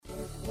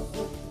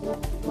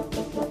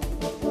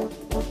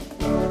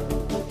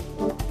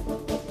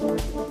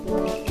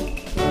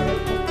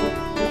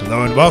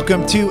Hello and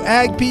welcome to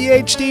Ag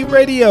PhD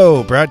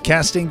Radio,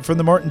 broadcasting from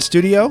the Morton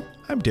Studio.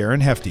 I'm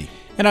Darren Hefty.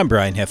 And I'm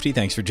Brian Hefty.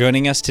 Thanks for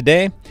joining us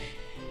today.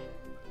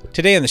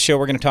 Today on the show,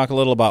 we're going to talk a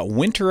little about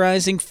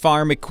winterizing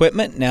farm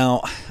equipment.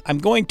 Now, I'm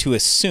going to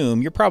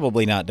assume you're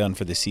probably not done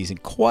for the season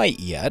quite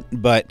yet,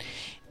 but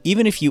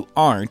even if you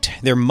aren't,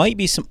 there might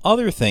be some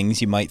other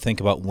things you might think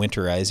about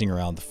winterizing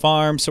around the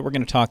farm, so we're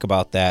going to talk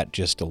about that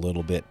just a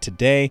little bit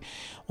today.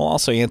 We'll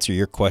also answer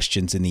your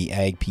questions in the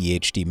Ag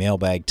PhD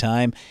mailbag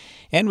time,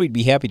 and we'd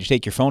be happy to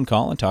take your phone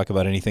call and talk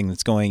about anything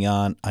that's going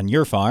on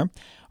your farm.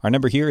 Our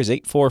number here is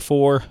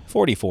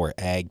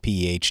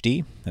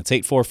 844-44-AG-PhD. That's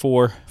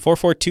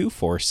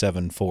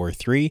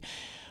 844-442-4743.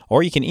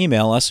 Or you can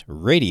email us,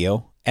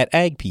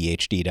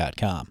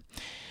 radio@agphd.com.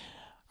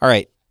 All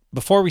right,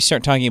 before we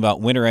start talking about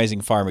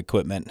winterizing farm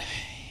equipment,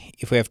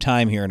 if we have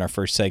time here in our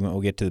first segment,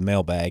 we'll get to the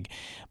mailbag.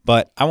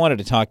 But I wanted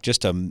to talk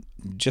just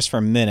for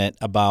a minute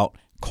about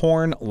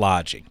corn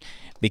lodging,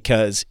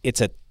 because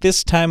it's at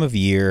this time of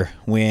year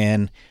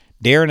when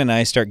Darren and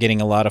I start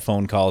getting a lot of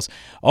phone calls.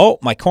 Oh,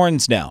 my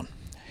corn's down.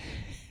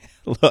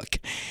 Look,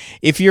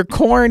 if your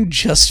corn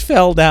just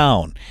fell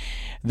down,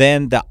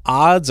 then the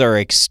odds are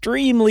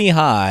extremely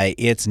high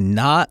it's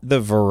not the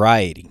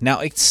variety. Now,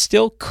 it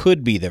still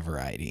could be the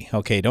variety,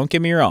 okay? Don't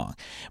get me wrong.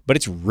 But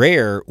it's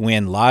rare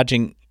when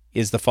lodging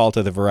is the fault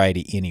of the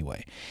variety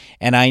anyway.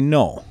 And I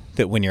know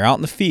that when you're out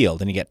in the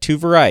field and you get two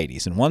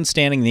varieties and one's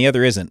standing and the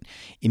other isn't,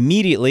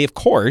 immediately, of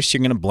course, you're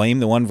going to blame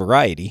the one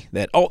variety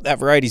that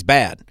variety's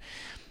bad.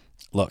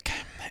 Look,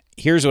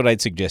 here's what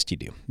I'd suggest you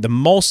do. The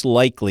most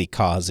likely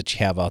cause that you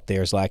have out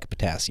there is lack of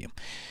potassium.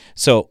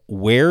 So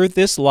where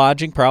this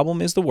lodging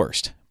problem is the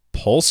worst,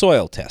 pull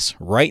soil tests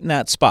right in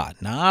that spot,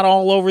 not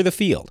all over the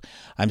field.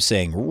 I'm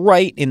saying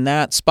right in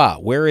that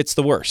spot where it's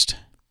the worst.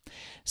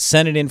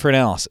 Send it in for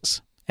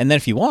analysis. And then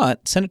if you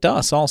want, send it to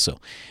us also.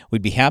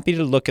 We'd be happy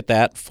to look at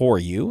that for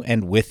you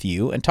and with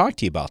you and talk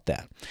to you about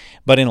that.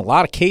 But in a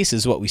lot of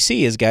cases, what we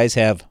see is guys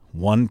have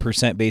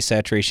 1% base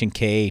saturation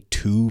K,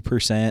 2%,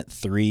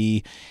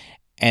 3%,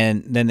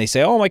 and then they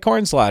say, oh, my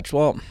corn's lodged.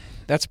 Well,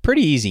 that's a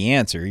pretty easy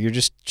answer. You're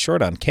just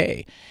short on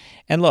K.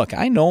 And look,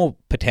 I know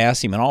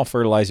potassium and all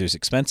fertilizer is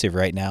expensive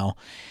right now,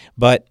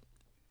 but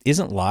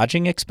isn't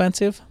lodging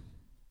expensive?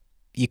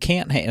 You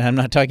can't, and I'm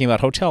not talking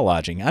about hotel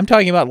lodging. I'm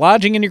talking about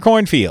lodging in your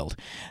cornfield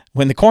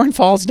when the corn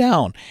falls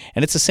down.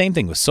 And it's the same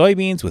thing with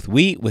soybeans, with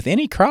wheat, with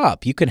any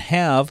crop. You can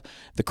have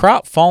the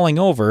crop falling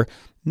over.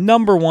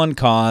 Number one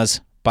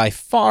cause by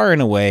far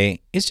and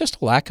away is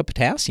just a lack of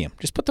potassium.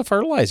 Just put the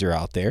fertilizer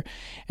out there,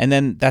 and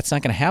then that's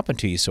not going to happen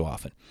to you so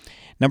often.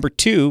 Number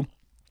two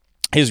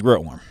is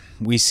rootworm.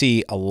 We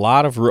see a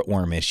lot of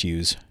rootworm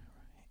issues,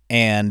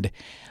 and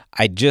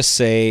I just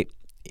say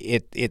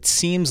it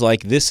seems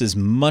like this is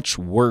much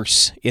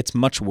worse. It's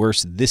much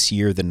worse this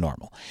year than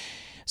normal.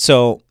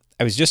 So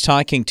I was just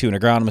talking to an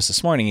agronomist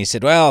this morning. He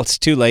said, well, it's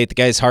too late. The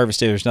guy's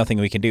harvested. There's nothing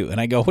we can do.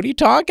 And I go, what are you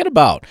talking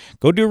about?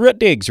 Go do root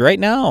digs right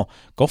now.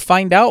 Go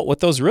find out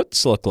what those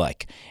roots look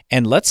like.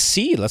 And let's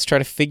see. Let's try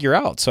to figure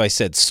out. So I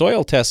said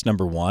soil test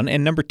number one,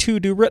 and number two,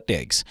 do root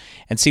digs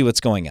and see what's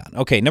going on.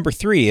 Okay, number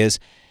three is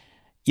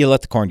you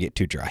let the corn get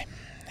too dry.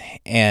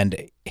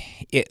 And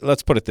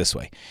let's put it this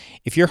way.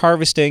 If you're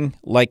harvesting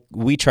like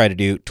we try to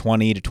do,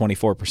 20 to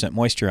 24%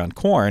 moisture on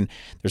corn,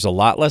 there's a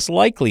lot less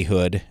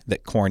likelihood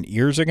that corn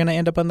ears are going to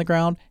end up on the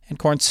ground and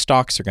corn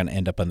stalks are going to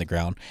end up on the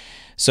ground.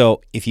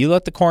 So if you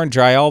let the corn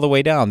dry all the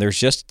way down, there's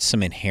just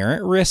some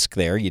inherent risk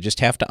there. You just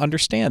have to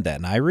understand that.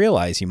 And I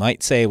realize you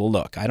might say, well,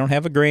 look, I don't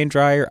have a grain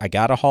dryer. I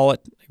got to haul it,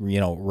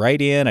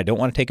 right in. I don't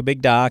want to take a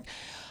big dock.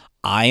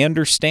 I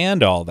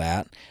understand all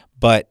that,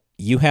 but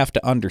you have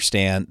to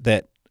understand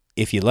that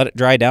if you let it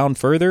dry down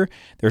further,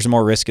 there's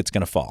more risk it's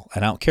going to fall.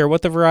 And I don't care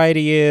what the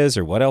variety is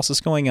or what else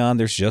is going on,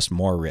 there's just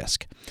more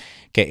risk.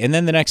 Okay, and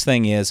then the next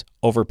thing is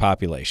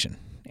overpopulation.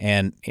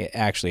 And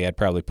actually, I'd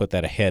probably put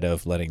that ahead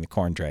of letting the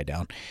corn dry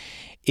down.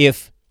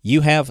 If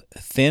you have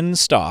thin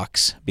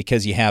stalks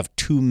because you have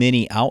too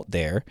many out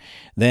there,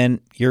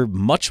 then you're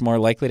much more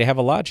likely to have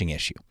a lodging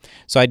issue.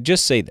 So I'd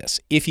just say this.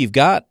 If you've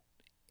got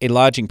a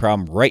lodging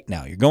problem right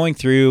now, you're going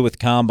through with the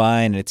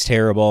combine and it's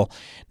terrible.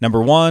 Number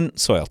one,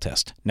 soil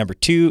test. Number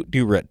two,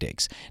 do root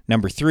digs.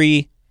 Number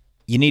three,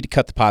 you need to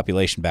cut the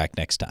population back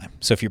next time.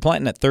 So if you're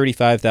planting at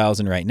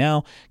 35,000 right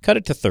now, cut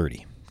it to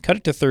 30. Cut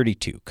it to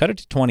 32. Cut it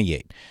to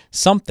 28.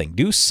 Something.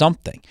 Do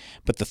something.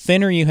 But the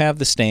thinner you have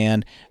the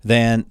stand,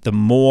 then the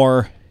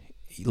more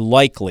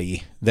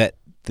likely that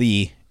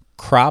the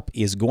crop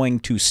is going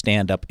to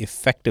stand up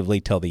effectively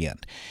till the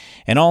end.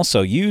 And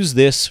also use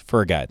this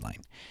for a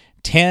guideline.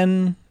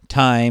 10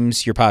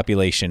 times your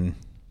population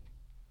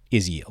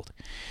is yield.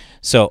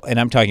 So, and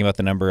I'm talking about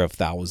the number of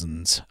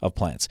thousands of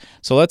plants.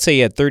 So let's say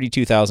you had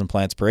 32,000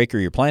 plants per acre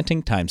you're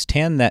planting times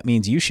 10. That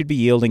means you should be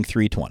yielding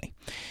 320.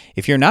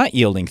 If you're not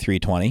yielding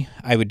 320,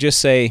 I would just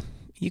say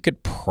you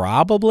could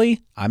probably,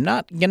 I'm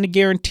not going to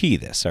guarantee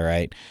this, all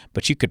right,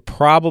 but you could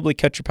probably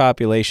cut your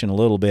population a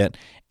little bit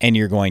and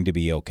you're going to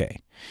be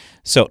okay.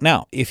 So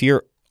now, if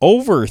you're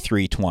over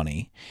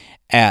 320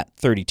 at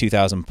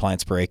 32,000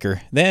 plants per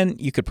acre, then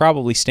you could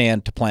probably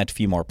stand to plant a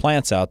few more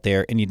plants out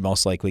there and you'd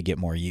most likely get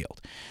more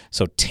yield.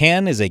 So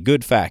 10 is a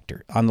good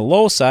factor. On the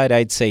low side,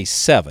 I'd say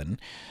 7.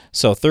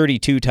 So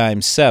 32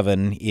 times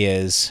 7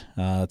 is,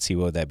 let's see,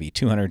 what would that be?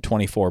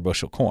 224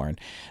 bushel corn.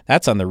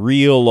 That's on the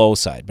real low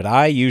side, but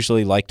I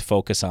usually like to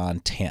focus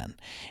on 10.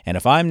 And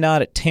if I'm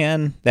not at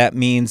 10, that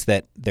means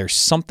that there's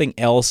something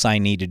else I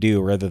need to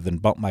do rather than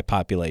bump my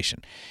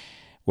population.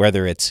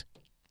 Whether it's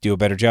do a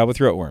better job with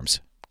rootworms,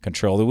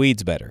 control the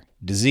weeds better,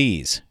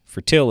 disease,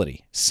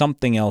 fertility,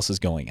 something else is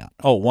going on.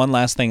 Oh, one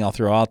last thing I'll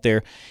throw out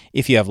there.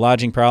 If you have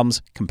lodging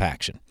problems,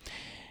 compaction.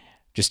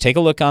 Just take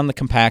a look on the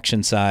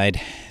compaction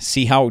side,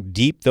 see how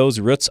deep those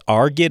roots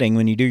are getting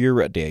when you do your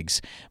root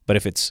digs. But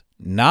if it's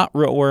not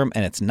rootworm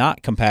and it's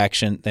not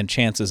compaction, then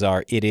chances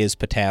are it is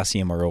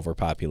potassium or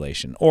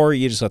overpopulation, or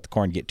you just let the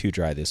corn get too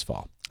dry this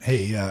fall.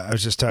 Hey, I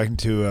was just talking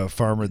to a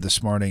farmer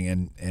this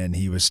morning, and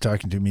he was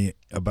talking to me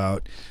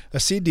about a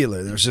seed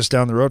dealer that was just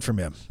down the road from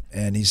him.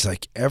 And he's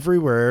like,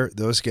 everywhere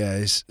those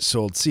guys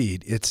sold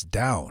seed, it's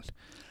down.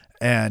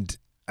 And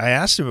I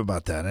asked him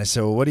about that, and I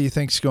said, well, what do you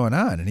think's going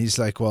on? And he's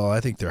like, well, I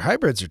think their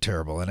hybrids are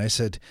terrible. And I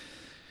said,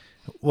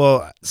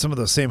 well, some of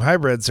those same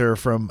hybrids are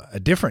from a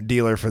different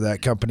dealer for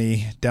that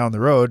company down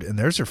the road, and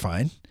theirs are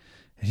fine.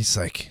 And he's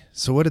like,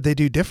 so what did they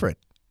do different?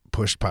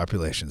 Pushed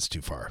populations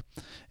too far.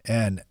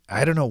 And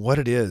I don't know what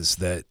it is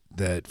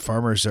that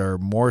farmers are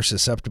more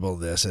susceptible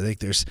to this. I think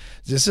there's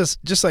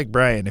just like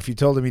Brian, if you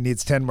told him he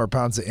needs 10 more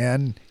pounds of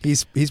N,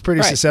 he's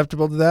pretty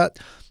susceptible to that.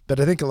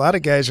 But I think a lot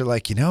of guys are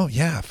like,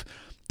 if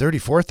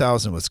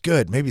 34,000 was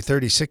good, maybe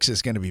 36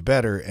 is going to be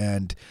better.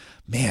 And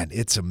man,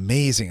 it's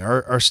amazing.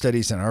 Our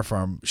studies on our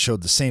farm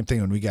showed the same thing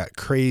when we got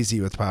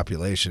crazy with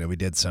population, and we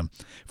did some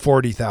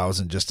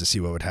 40,000 just to see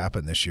what would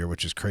happen this year,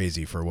 which is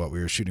crazy for what we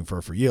were shooting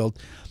for yield.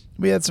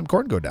 We had some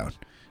corn go down.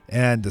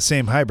 And the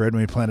same hybrid,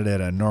 when we planted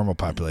it at a normal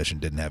population,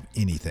 didn't have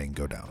anything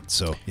go down.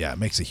 So, yeah, it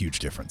makes a huge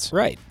difference.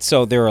 Right.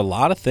 So there are a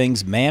lot of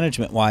things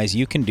management-wise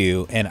you can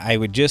do. And I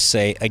would just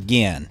say,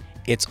 again,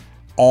 it's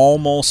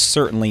almost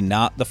certainly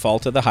not the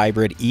fault of the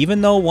hybrid. Even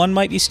though one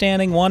might be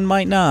standing, one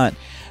might not,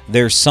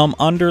 there's some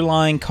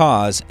underlying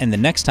cause. And the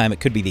next time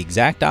it could be the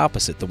exact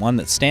opposite. The one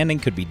that's standing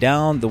could be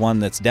down. The one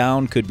that's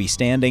down could be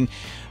standing.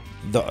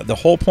 The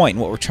whole point,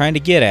 and what we're trying to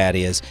get at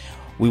is,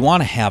 we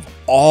want to have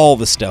all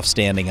the stuff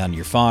standing on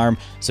your farm,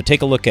 so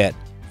take a look at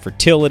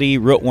fertility,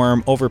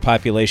 rootworm,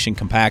 overpopulation,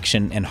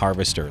 compaction, and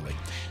harvest early.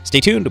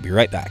 Stay tuned. We'll be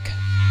right back.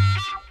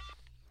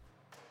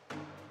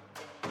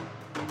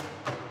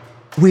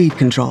 Weed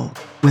control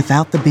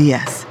without the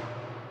BS.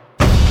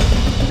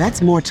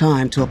 That's more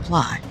time to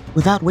apply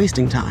without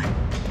wasting time.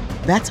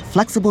 That's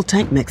flexible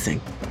tank mixing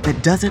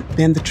that doesn't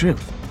bend the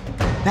truth.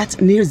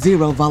 That's near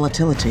zero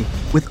volatility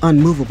with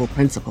unmovable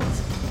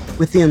principles.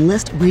 With the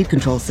Enlist weed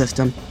control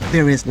system,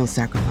 there is no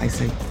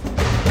sacrificing.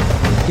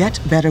 Get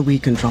better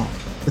weed control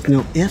with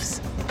no ifs,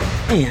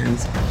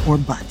 ands, or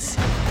buts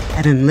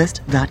at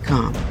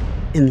Enlist.com.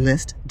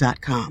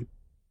 Enlist.com.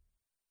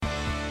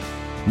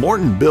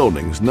 Morton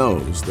Buildings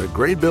knows that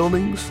great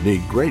buildings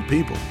need great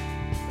people,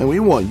 and we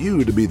want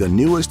you to be the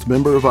newest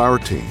member of our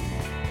team.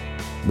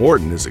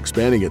 Morton is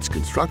expanding its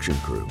construction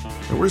crew,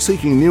 and we're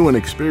seeking new and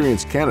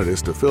experienced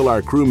candidates to fill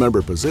our crew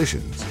member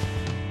positions.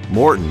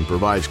 Morton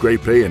provides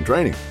great pay and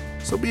training,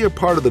 so be a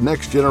part of the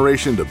next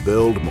generation to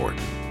build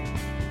Morton.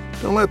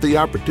 Don't let the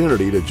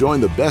opportunity to join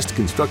the best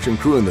construction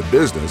crew in the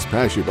business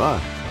pass you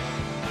by.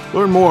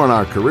 Learn more on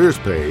our careers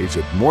page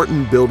at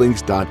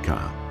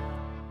mortonbuildings.com.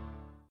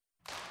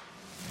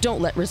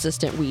 Don't let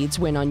resistant weeds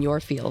win on your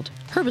field.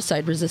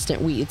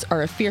 Herbicide-resistant weeds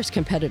are a fierce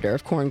competitor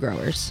of corn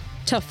growers.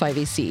 Tough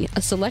 5AC,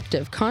 a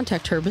selective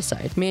contact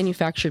herbicide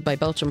manufactured by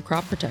Belgium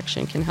Crop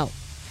Protection, can help.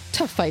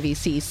 Tough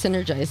 5AC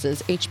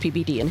synergizes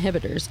HPBD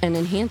inhibitors and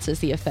enhances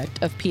the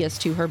effect of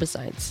PS2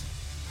 herbicides.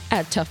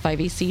 Add Tough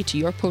 5AC to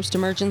your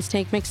post-emergence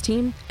tank mix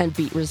team and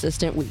beat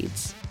resistant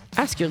weeds.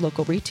 Ask your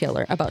local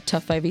retailer about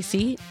Tough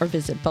 5AC or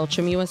visit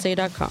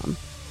BelchimUSA.com.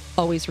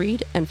 Always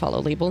read and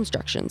follow label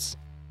instructions.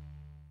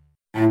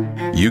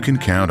 You can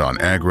count on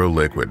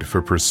AgroLiquid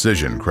for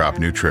precision crop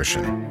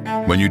nutrition.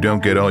 When you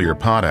don't get all your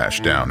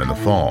potash down in the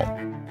fall,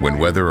 when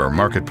weather or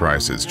market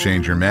prices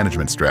change your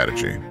management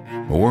strategy,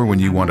 or when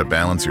you want to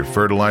balance your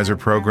fertilizer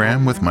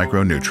program with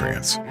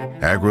micronutrients,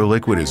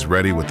 AgroLiquid is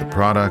ready with the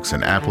products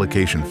and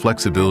application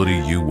flexibility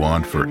you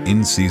want for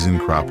in-season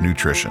crop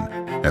nutrition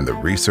and the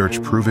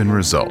research-proven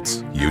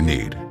results you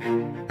need.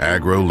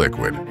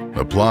 AgroLiquid.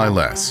 Apply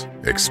less.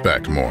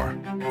 Expect more.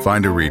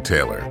 Find a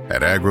retailer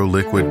at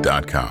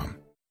agroliquid.com.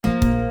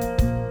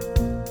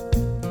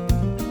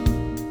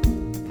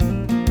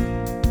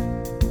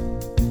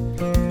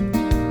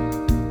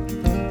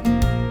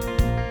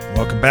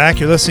 Welcome back.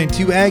 You're listening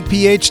to Ag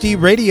PhD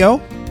Radio.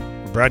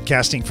 We're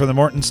broadcasting from the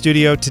Morton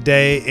studio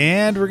today,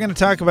 and we're going to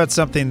talk about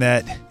something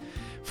that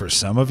for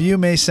some of you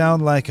may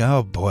sound like,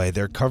 oh boy,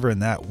 they're covering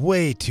that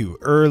way too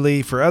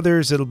early. For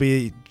others, it'll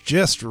be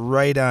just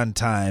right on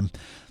time.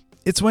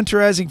 It's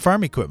winterizing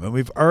farm equipment.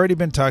 We've already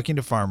been talking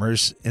to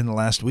farmers in the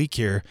last week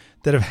here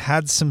that have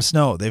had some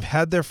snow. They've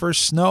had their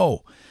first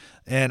snow.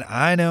 And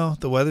I know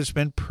the weather's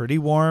been pretty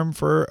warm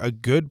for a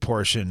good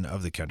portion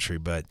of the country,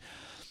 but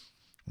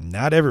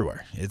not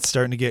everywhere. It's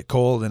starting to get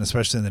cold, and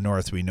especially in the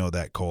north, we know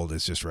that cold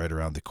is just right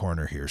around the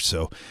corner here.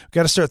 So we've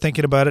got to start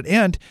thinking about it.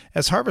 And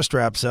as harvest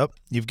wraps up,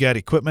 you've got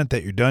equipment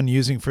that you're done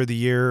using for the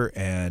year,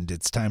 and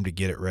it's time to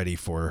get it ready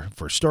for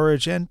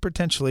storage and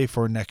potentially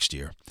for next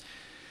year.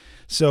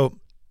 So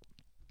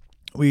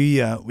we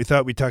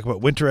thought we'd talk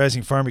about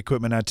winterizing farm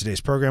equipment on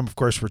today's program. Of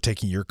course, we're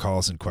taking your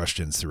calls and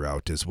questions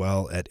throughout as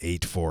well at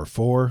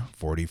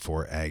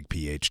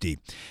 844-44-AG-PHD.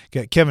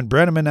 Got Kevin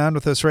Brenneman on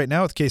with us right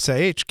now with Case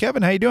IH.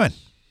 Kevin, how you doing?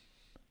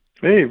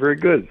 Hey, very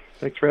good.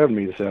 Thanks for having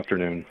me this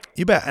afternoon.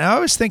 You bet. And I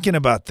was thinking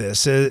about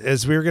this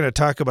as we were going to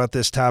talk about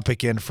this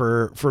topic. And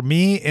for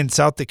me in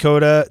South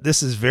Dakota,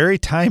 this is very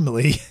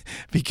timely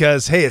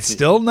because, hey, it's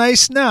still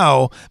nice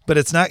now, but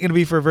it's not going to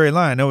be for very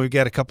long. I know we've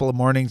got a couple of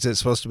mornings that's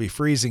supposed to be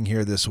freezing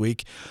here this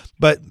week.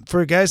 But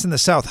for guys in the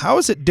South, how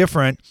is it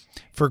different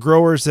for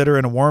growers that are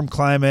in a warm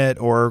climate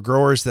or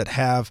growers that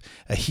have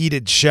a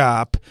heated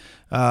shop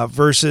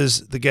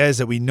versus the guys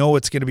that we know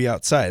it's going to be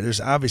outside?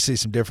 There's obviously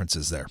some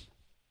differences there.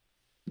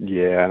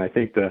 Yeah, and I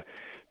think the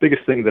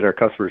biggest thing that our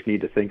customers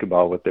need to think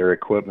about with their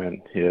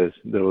equipment is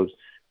those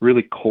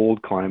really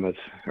cold climates,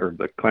 or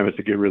the climates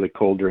that get really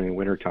cold during the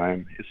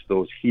wintertime. It's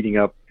those heating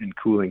up and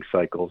cooling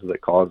cycles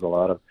that cause a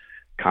lot of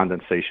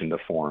condensation to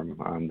form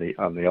on the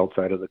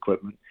outside of the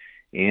equipment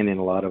and in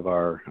a lot of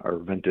our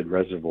vented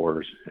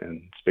reservoirs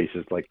and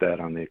spaces like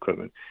that on the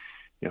equipment.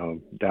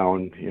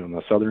 Down in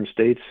the southern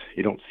states,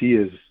 you don't see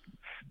as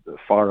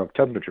far of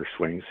temperature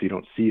swings, so you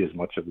don't see as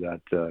much of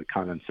that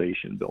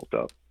condensation built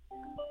up.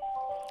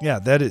 Yeah,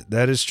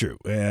 that is true.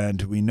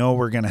 And we know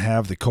we're going to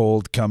have the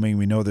cold coming.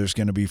 We know there's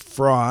going to be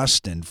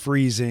frost and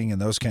freezing and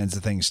those kinds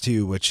of things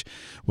too, which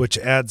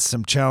adds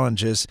some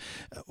challenges.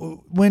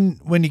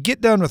 When you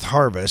get done with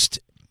harvest,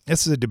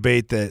 this is a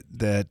debate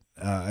that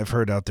I've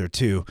heard out there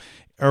too.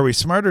 Are we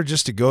smarter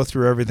just to go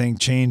through everything,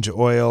 change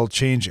oil,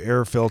 change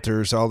air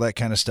filters, all that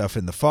kind of stuff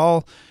in the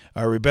fall?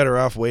 Are we better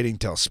off waiting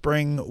till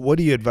spring? What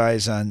do you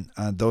advise on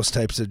those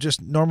types of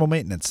just normal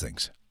maintenance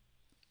things?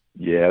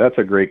 Yeah, that's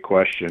a great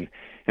question.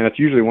 And it's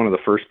usually one of the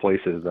first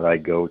places that I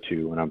go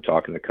to when I'm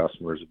talking to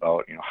customers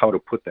about, how to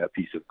put that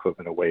piece of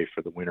equipment away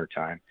for the winter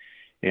time.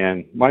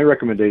 And my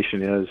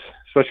recommendation is,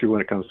 especially when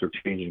it comes to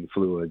changing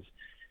fluids,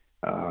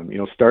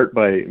 start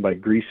by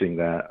greasing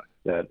that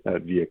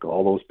vehicle,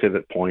 all those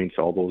pivot points,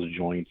 all those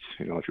joints.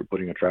 If you're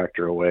putting a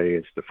tractor away,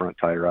 it's the front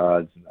tie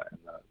rods and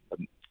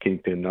the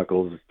kingpin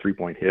knuckles,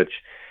 3-point hitch,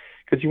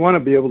 because you want to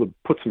be able to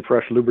put some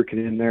fresh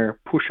lubricant in there,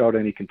 push out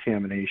any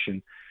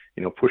contamination.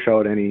 Push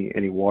out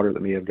any water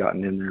that may have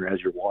gotten in there as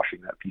you're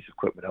washing that piece of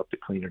equipment up to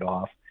clean it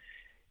off.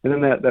 And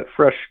then that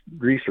fresh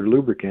grease or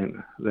lubricant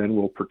then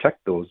will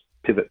protect those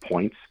pivot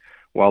points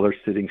while they're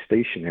sitting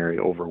stationary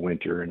over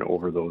winter and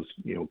over those,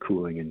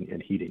 cooling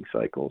and heating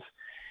cycles.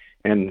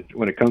 And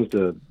when it comes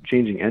to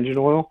changing engine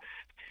oil,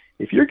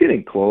 if you're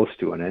getting close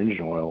to an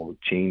engine oil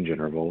change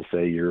interval,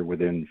 say you're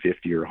within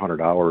 50 or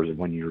 100 hours of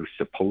when you're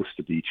supposed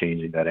to be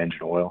changing that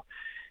engine oil,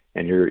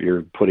 and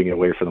you're putting it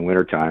away for the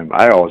winter time,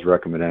 I always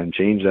recommend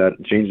change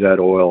that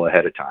oil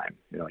ahead of time.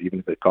 Even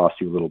if it costs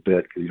you a little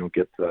bit, because you don't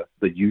get the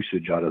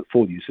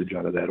full usage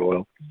out of that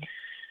oil.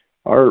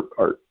 Our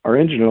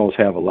engine oils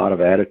have a lot of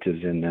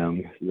additives in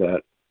them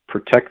that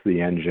protect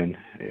the engine.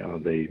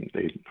 They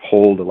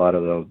hold a lot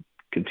of the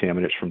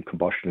contaminants from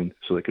combustion,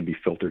 so they can be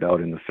filtered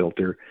out in the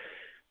filter.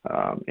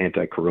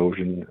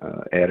 Anti-corrosion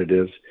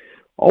additives.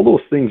 All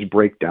those things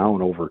break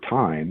down over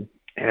time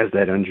as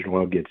that engine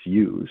oil gets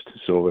used.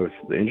 So if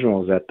the engine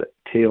oil is at the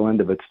tail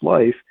end of its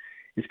life,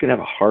 it's going to have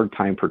a hard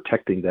time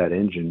protecting that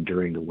engine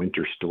during the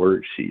winter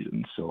storage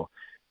season. So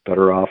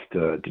better off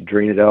to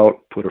drain it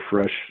out, put a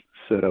fresh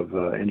set of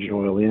engine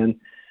oil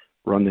in,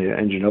 run the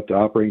engine up to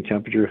operating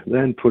temperature,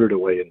 then put it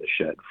away in the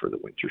shed for the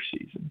winter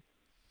season.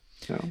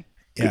 So,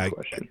 yeah,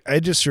 I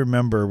just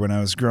remember when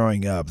I was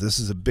growing up, this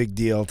is a big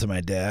deal to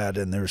my dad,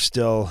 and there's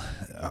still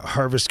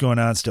harvest going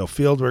on, still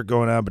field work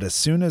going on. But as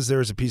soon as there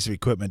was a piece of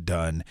equipment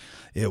done,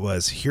 it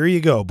was, here you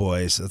go,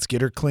 boys. Let's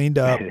get her cleaned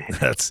up.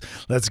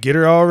 Let's get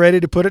her all ready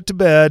to put it to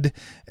bed.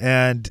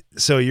 And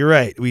so you're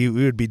right. We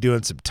would be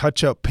doing some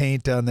touch-up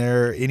paint on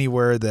there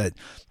anywhere that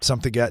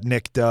something got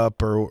nicked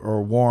up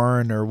or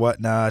worn or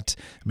whatnot.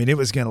 I mean, it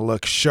was going to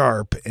look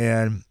sharp.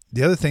 And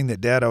the other thing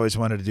that Dad always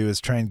wanted to do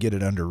is try and get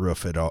it under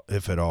roof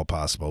if at all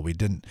possible. We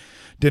didn't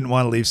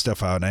want to leave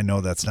stuff out. And I know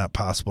that's not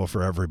possible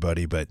for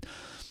everybody, but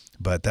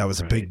that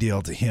was a big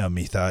deal to him.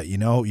 He thought, you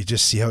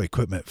just see how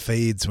equipment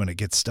fades when it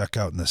gets stuck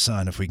out in the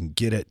sun. If we can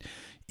get it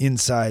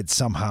inside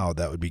somehow,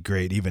 that would be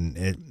great. Even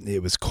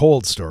it was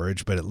cold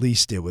storage, but at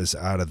least it was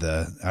out of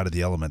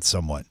the elements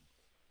somewhat.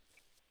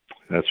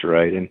 That's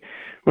right. And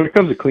when it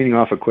comes to cleaning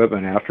off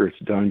equipment after it's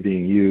done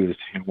being used,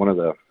 one of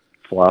the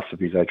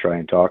philosophies I try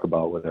and talk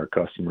about with our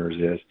customers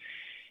is,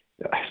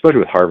 especially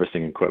with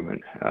harvesting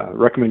equipment,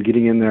 recommend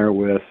getting in there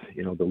with,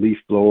 the leaf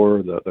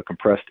blower, the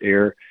compressed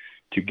air,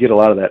 to get a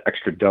lot of that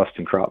extra dust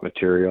and crop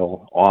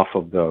material off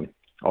of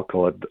I'll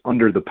call it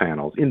under the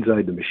panels,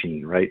 inside the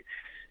machine, right?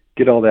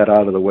 get all that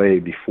out of the way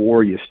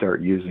before you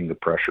start using the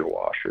pressure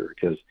washer,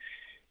 because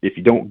if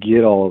you don't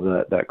get all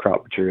of that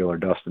crop material or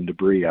dust and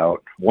debris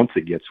out, once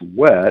it gets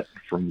wet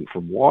from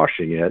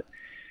washing it,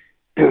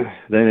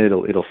 then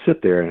it'll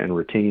sit there and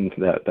retain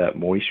that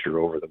moisture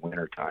over the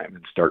winter time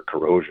and start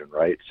corrosion,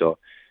 right? So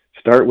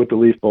start with the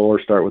leaf blower,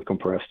 start with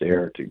compressed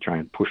air to try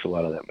and push a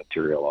lot of that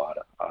material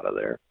out of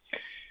there.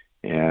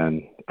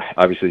 And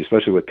obviously,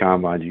 especially with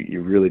combines,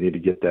 you really need to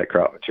get that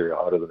crop material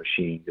out of the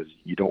machine, because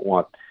you don't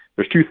want,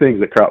 there's two things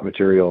that crop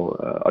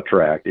material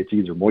attract. It's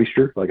either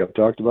moisture, like I've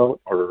talked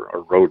about,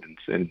 or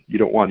rodents. And you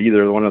don't want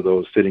either one of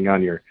those sitting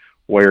on your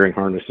wiring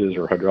harnesses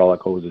or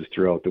hydraulic hoses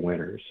throughout the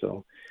winter.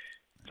 So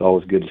it's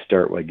always good to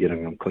start by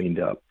getting them cleaned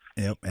up.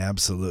 Yep,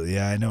 absolutely.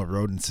 Yeah, I know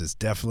rodents is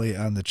definitely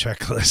on the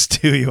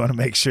checklist too. You want to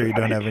make sure you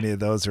don't have any of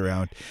those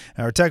around.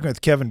 Now, we're talking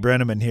with Kevin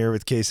Brenneman here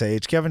with Case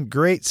IH. Kevin,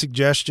 great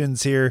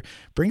suggestions here.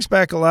 Brings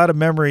back a lot of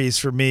memories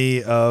for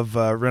me of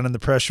running the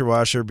pressure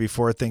washer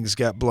before things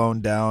got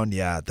blown down.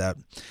 Yeah, that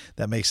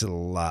makes it a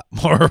lot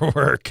more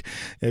work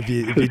if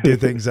you do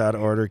things out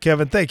of order.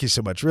 Kevin, thank you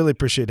so much. Really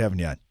appreciate having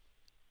you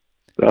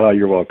on.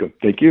 You're welcome.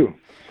 Thank you.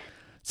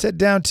 Let's head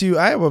down to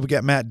Iowa. We've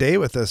got Matt Day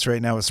with us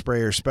right now with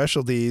Sprayer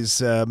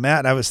Specialties.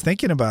 Matt, I was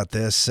thinking about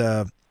this.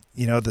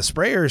 The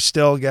sprayer's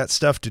still got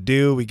stuff to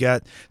do. We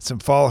got some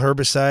fall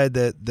herbicide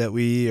that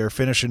we are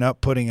finishing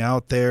up putting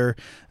out there.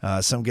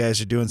 Some guys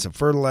are doing some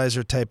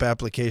fertilizer type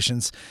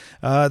applications.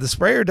 The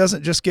sprayer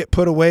doesn't just get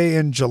put away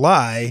in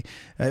July.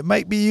 It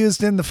might be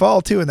used in the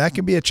fall too, and that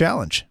can be a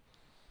challenge.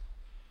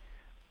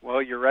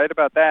 Well, you're right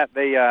about that.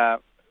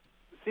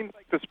 Seems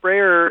like the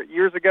sprayer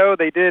years ago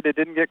it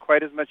didn't get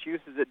quite as much use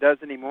as it does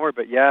anymore.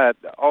 But yeah,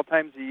 all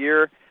times of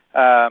year,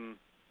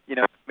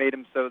 made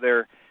them so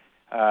they're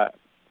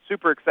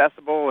super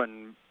accessible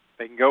and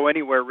they can go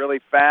anywhere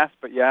really fast.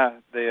 But yeah,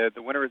 the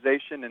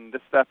winterization and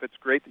this stuff, it's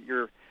great that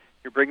you're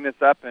bringing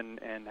this up and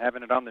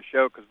having it on the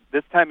show, because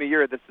this time of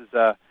year, this is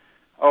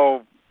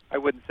I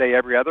wouldn't say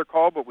every other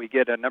call, but we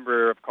get a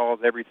number of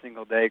calls every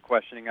single day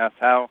questioning us,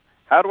 how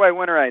do I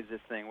winterize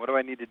this thing? What do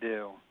I need to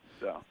do?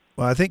 So.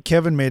 Well, I think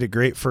Kevin made a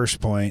great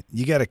first point.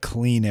 You got to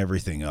clean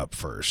everything up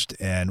first.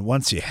 And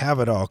once you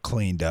have it all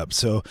cleaned up,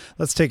 so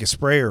let's take a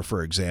sprayer,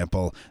 for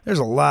example. There's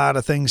a lot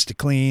of things to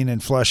clean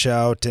and flush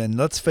out. And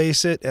let's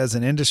face it, as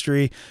an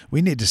industry,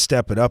 we need to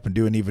step it up and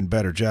do an even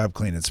better job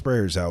cleaning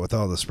sprayers out with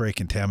all the spray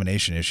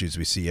contamination issues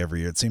we see every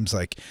year. It seems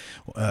like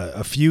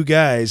a few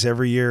guys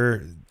every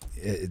year,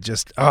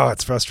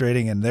 it's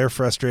frustrating, and they're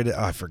frustrated.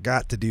 I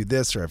forgot to do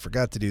this or I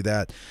forgot to do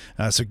that.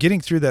 So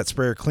getting through that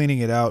sprayer, cleaning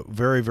it out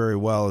very, very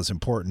well is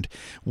important.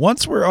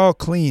 Once we're all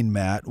clean,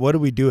 Matt, what do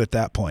we do at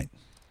that point?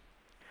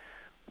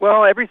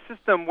 Well, every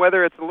system,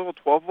 whether it's a little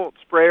 12-volt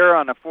sprayer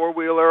on a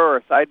four-wheeler or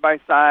a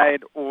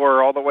side-by-side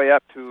or all the way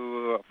up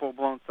to a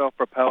full-blown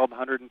self-propelled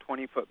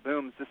 120-foot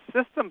booms, the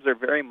systems are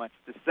very much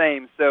the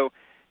same. So,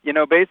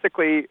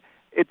 basically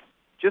it's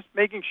just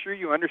making sure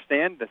you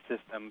understand the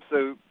system.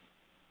 So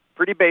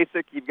pretty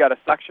basic. You've got a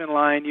suction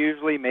line,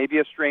 usually, maybe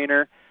a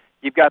strainer.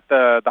 You've got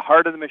the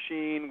heart of the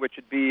machine, which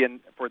would be,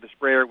 for the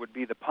sprayer, would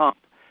be the pump.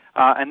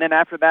 And then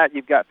after that,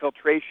 you've got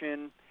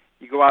filtration.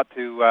 You go out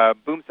to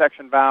boom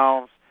section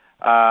valves,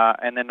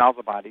 and then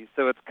nozzle bodies.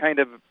 So it's kind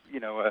of,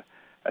 a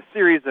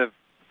series of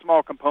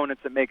small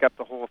components that make up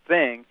the whole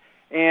thing.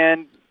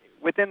 And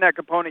within that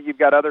component, you've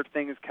got other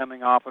things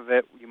coming off of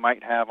it. You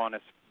might have on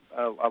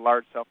a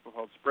large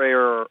self-propelled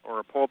sprayer or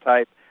a pull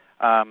type,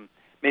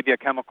 maybe a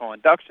chemical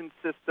induction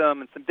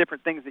system, and some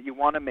different things that you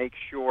want to make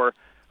sure,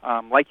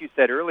 like you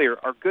said earlier,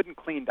 are good and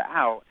cleaned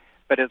out,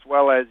 but as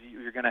well as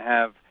you're going to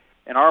have,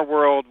 in our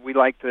world, we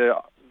like to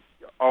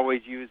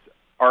always use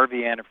RV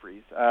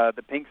antifreeze.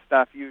 The pink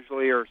stuff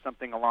usually, or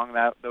something along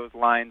those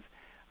lines.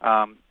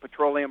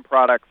 Petroleum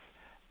products,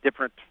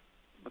 different.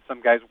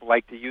 Some guys will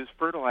like to use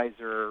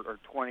fertilizer or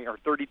 20 or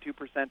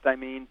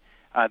 32%.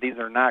 These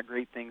are not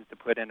great things to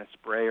put in a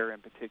sprayer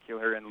in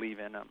particular and leave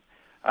in them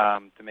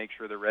to make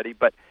sure they're ready.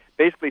 But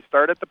basically,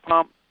 start at the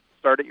pump,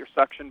 start at your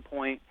suction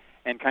point,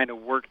 and kind of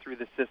work through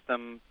the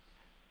system.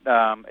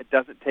 It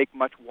doesn't take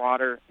much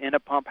water in a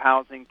pump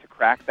housing to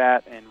crack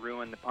that and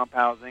ruin the pump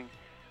housing.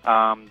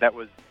 That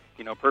was,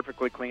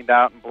 perfectly cleaned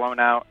out and blown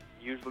out.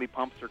 Usually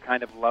pumps are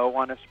kind of low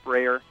on a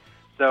sprayer,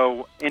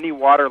 so any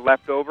water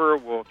left over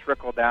will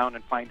trickle down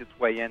and find its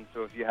way in.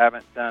 So if you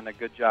haven't done a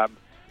good job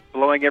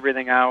blowing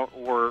everything out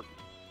or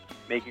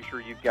making sure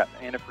you've got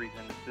antifreeze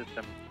in the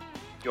system,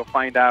 you'll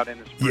find out in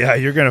the spring. Yeah,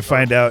 you're going to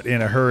find out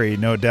in a hurry,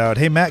 no doubt.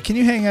 Hey, Matt, can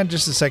you hang on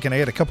just a second? I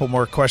got a couple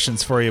more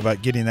questions for you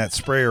about getting that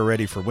sprayer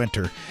ready for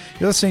winter.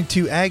 You're listening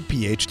to Ag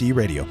PhD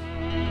Radio.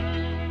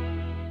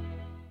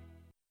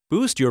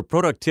 Boost your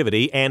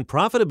productivity and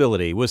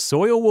profitability with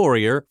Soil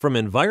Warrior from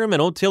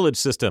Environmental Tillage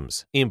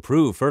Systems.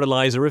 Improve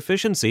fertilizer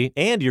efficiency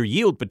and your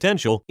yield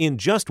potential in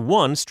just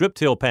one strip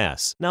till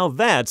pass. Now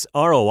that's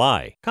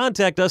ROI.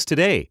 Contact us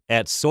today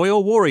at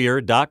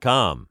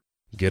soilwarrior.com.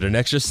 Get an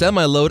extra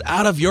semi-load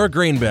out of your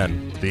grain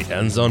bin. The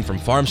End Zone from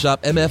Farm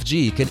Shop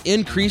MFG can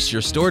increase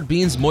your stored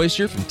beans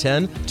moisture from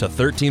 10 to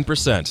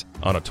 13%.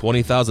 On a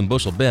 20,000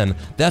 bushel bin,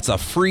 that's a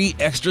free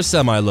extra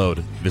semi-load.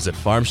 Visit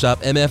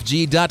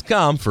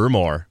farmshopmfg.com for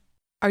more.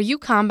 Are you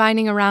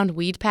combining around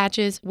weed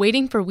patches,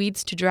 waiting for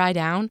weeds to dry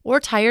down, or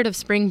tired of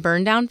spring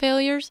burn-down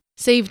failures?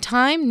 Save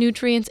time,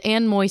 nutrients,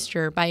 and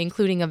moisture by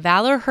including a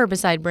Valor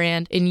herbicide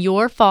brand in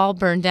your fall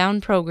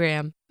burn-down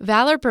program.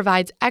 Valor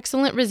provides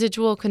excellent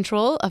residual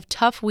control of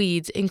tough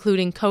weeds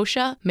including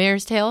kochia,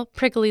 mare's tail,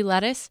 prickly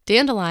lettuce,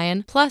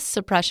 dandelion, plus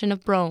suppression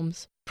of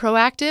bromes.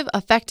 Proactive,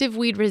 effective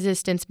weed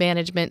resistance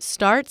management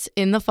starts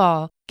in the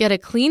fall. Get a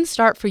clean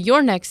start for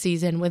your next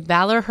season with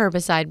Valor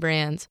herbicide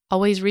brands.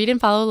 Always read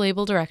and follow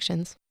label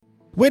directions.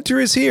 Winter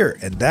is here,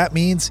 and that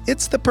means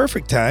it's the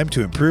perfect time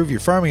to improve your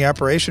farming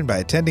operation by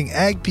attending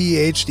Ag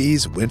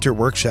PhD's winter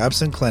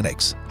workshops and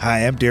clinics.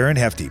 Hi, I'm Darren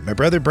Hefty. My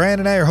brother Brian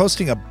and I are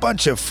hosting a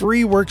bunch of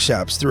free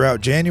workshops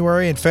throughout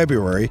January and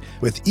February,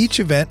 with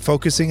each event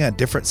focusing on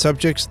different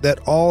subjects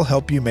that all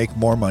help you make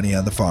more money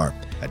on the farm.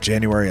 On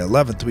January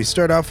 11th, we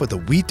start off with a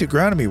wheat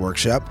agronomy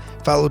workshop,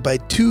 followed by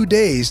 2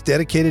 days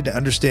dedicated to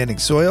understanding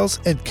soils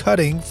and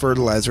cutting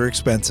fertilizer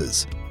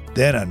expenses.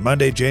 Then on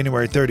Monday,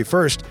 January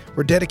 31st,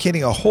 we're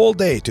dedicating a whole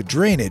day to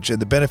drainage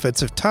and the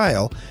benefits of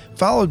tile,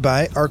 followed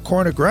by our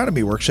corn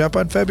agronomy workshop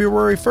on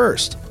February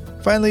 1st.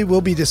 Finally,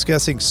 we'll be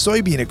discussing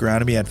soybean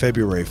agronomy on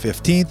February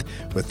 15th,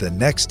 with the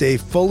next day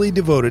fully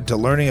devoted to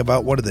learning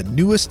about one of the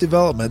newest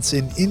developments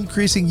in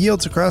increasing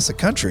yields across the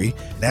country,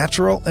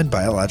 natural and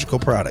biological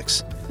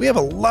products. We have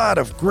a lot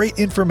of great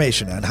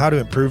information on how to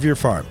improve your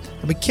farm,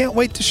 and we can't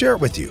wait to share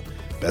it with you.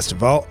 Best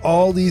of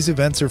all these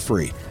events are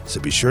free, so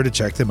be sure to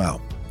check them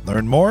out.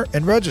 Learn more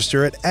and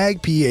register at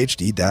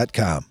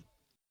agphd.com.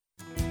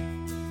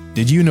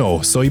 Did you know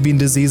soybean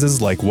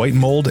diseases like white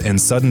mold and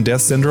sudden death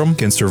syndrome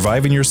can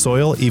survive in your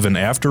soil even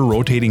after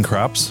rotating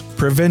crops?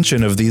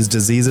 Prevention of these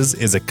diseases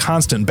is a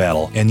constant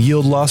battle, and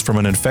yield loss from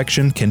an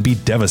infection can be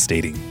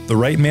devastating. The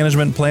right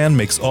management plan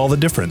makes all the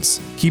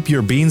difference. Keep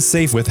your beans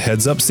safe with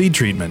Heads Up seed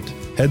treatment.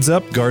 Heads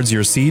Up guards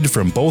your seed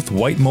from both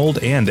white mold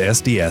and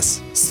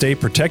SDS. Stay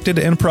protected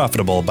and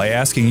profitable by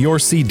asking your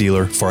seed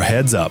dealer for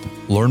Heads Up.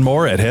 Learn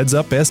more at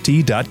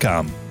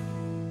headsupst.com.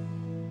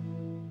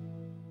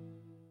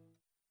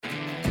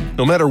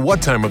 No matter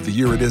what time of the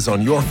year it is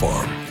on your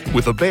farm,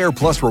 with the Bayer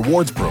Plus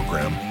Rewards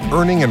program,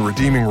 earning and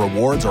redeeming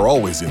rewards are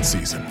always in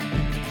season.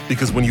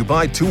 Because when you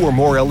buy 2 or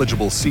more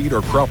eligible seed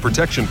or crop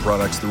protection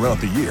products throughout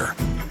the year,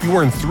 you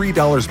earn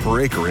 $3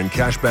 per acre in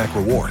cashback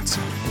rewards.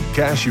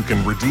 Cash you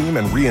can redeem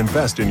and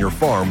reinvest in your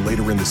farm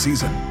later in the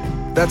season.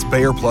 That's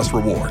Bayer Plus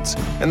Rewards,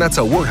 and that's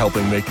how we're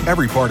helping make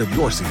every part of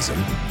your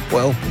season,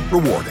 well,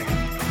 rewarding.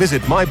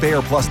 Visit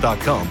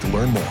mybayerplus.com to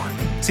learn more.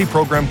 See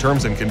program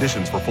terms and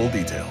conditions for full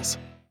details.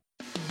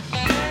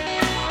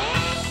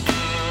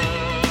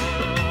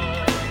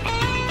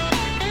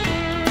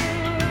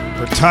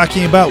 We're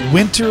talking about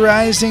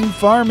winterizing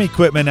farm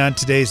equipment on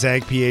today's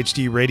Ag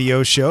PhD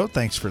radio show.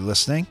 Thanks for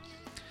listening.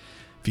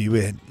 If you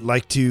would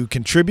like to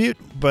contribute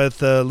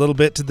with a little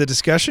bit to the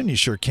discussion, you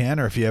sure can.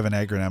 Or if you have an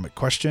agronomic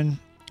question,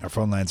 our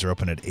phone lines are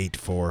open at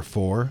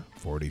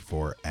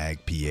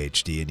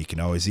 844-44-AG-PHD. And you can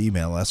always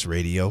email us,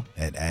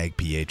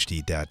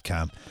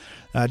 radio@agphd.com.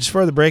 Just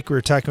before the break, we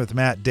were talking with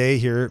Matt Day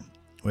here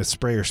with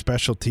Sprayer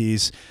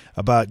Specialties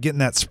about getting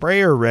that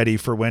sprayer ready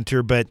for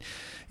winter. But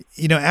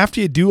you know, after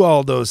you do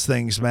all those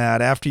things,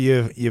 Matt, after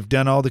you've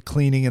done all the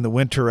cleaning and the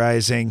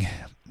winterizing,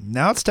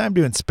 now it's time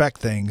to inspect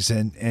things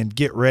and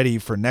get ready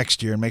for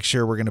next year and make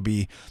sure we're going to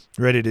be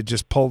ready to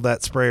just pull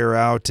that sprayer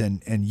out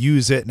and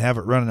use it and have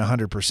it running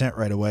 100%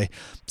 right away.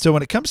 So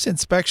when it comes to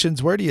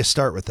inspections, where do you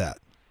start with that?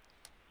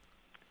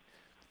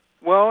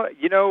 Well,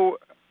 you know,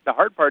 the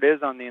hard part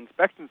is on the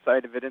inspection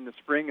side of it in the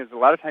spring is a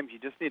lot of times you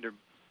just need to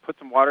put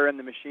some water in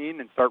the machine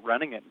and start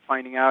running it and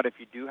finding out if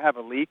you do have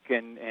a leak.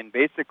 And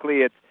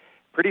basically it's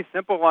pretty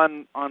simple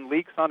on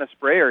leaks on a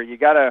sprayer. You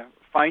got to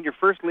find your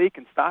first leak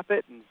and stop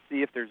it and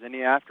see if there's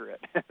any after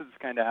it. It's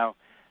kind of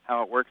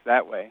how it works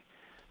that way.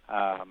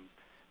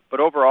 But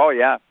overall,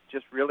 yeah,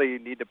 just really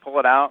need to pull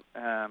it out,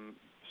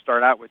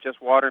 start out with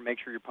just water, make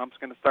sure your pump's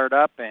going to start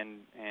up, and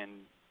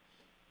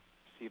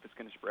see if it's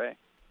going to spray.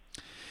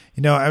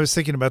 You know, I was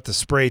thinking about the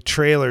spray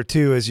trailer,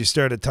 too, as you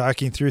started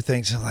talking through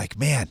things. I'm like,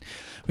 man,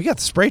 we got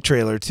the spray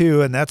trailer,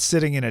 too, and that's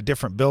sitting in a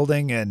different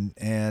building,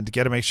 and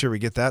got to make sure we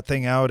get that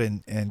thing out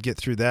and get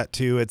through that,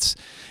 too. It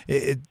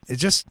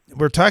just,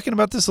 we're talking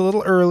about this a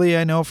little early,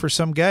 I know, for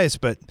some guys,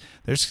 but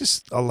there's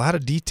just a lot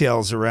of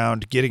details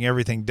around getting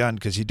everything done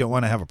because you don't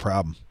want to have a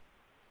problem.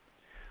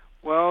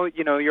 Well,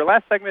 you know, your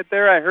last segment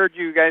there, I heard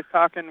you guys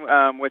talking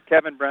with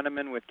Kevin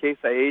Brenneman with Case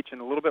IH, and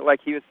a little bit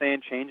like he was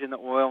saying, changing the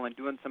oil and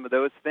doing some of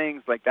those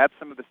things. Like that's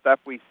some of the stuff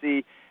we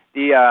see.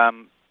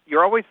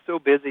 You're always so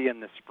busy in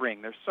the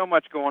spring. There's so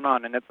much going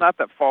on, and it's not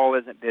that fall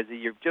isn't busy.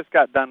 You've just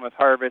got done with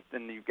harvest,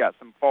 and you've got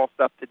some fall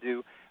stuff to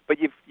do. But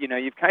you've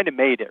kind of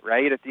made it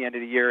right at the end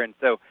of the year, and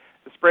so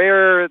the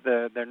sprayer,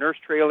 the nurse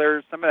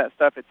trailers, some of that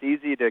stuff, it's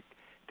easy to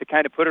to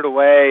kind of put it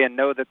away and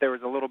know that there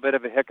was a little bit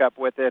of a hiccup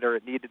with it or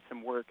it needed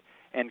some work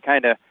and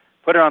kind of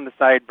put it on the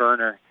side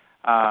burner.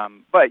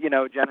 But,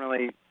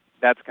 generally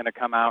that's going to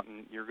come out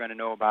and you're going to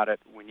know about it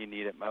when you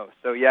need it most.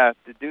 So, yeah,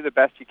 to do the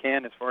best you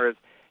can as far as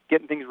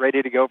getting things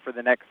ready to go for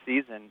the next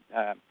season,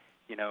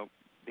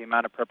 the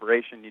amount of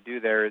preparation you do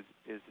there is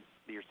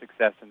your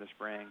success in the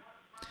spring.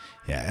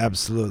 Yeah,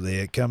 absolutely.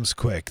 It comes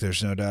quick.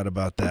 There's no doubt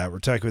about that. We're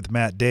talking with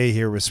Matt Day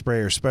here with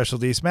Sprayer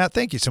Specialties. Matt,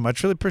 thank you so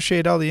much. Really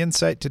appreciate all the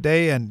insight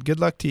today, and good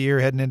luck to you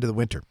heading into the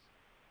winter.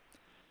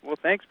 Well,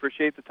 thanks.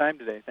 Appreciate the time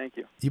today. Thank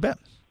you. You bet.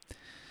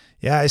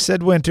 Yeah, I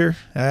said winter.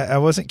 I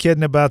wasn't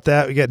kidding about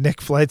that. We got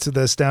Nick Flights with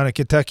us down in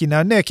Kentucky.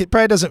 Now, Nick, it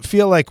probably doesn't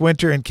feel like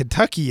winter in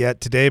Kentucky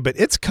yet today, but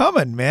it's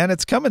coming, man.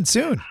 It's coming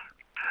soon.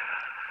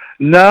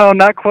 No,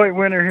 not quite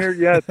winter here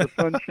yet. The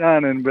sun's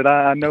shining, but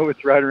I know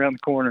it's right around the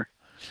corner.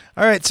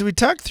 All right, so we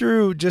talked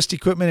through just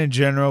equipment in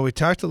general. We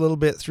talked a little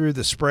bit through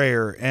the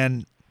sprayer,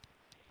 and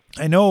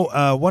I know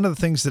one of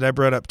the things that I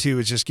brought up too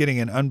is just getting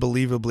an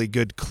unbelievably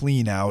good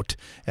clean out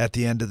at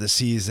the end of the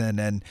season.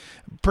 And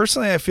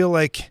personally, I feel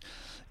like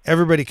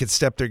everybody could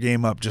step their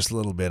game up just a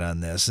little bit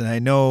on this. And I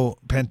know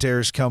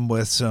Pentair's come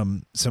with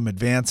some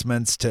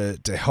advancements to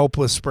help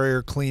with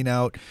sprayer clean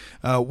out.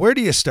 Where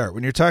do you start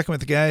when you're talking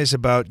with the guys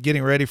about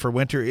getting ready for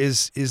winter?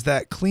 Is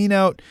that clean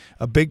out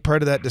a big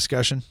part of that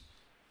discussion?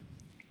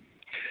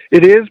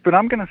 It is, but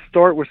I'm going to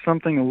start with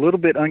something a little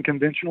bit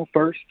unconventional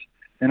first.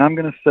 And I'm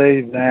going to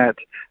say that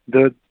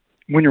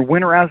when you're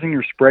winterizing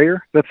your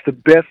sprayer, that's the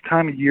best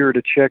time of year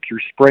to check your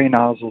spray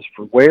nozzles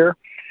for wear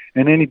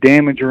and any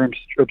damage or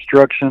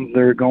obstructions that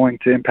are going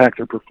to impact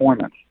their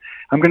performance.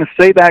 I'm going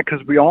to say that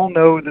because we all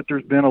know that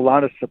there's been a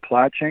lot of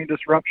supply chain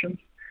disruptions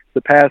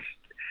the past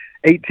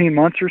 18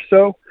 months or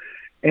so,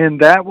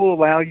 and that will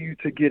allow you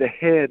to get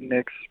ahead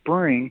next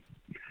spring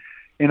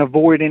and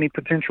avoid any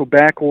potential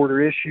back order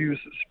issues.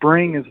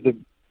 Spring is the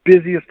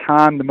busiest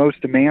time, the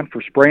most demand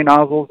for spray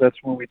nozzles. That's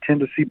when we tend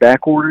to see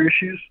back order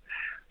issues.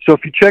 So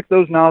if you check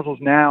those nozzles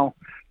now,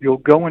 you'll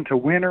go into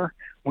winter.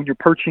 When you're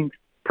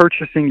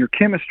purchasing your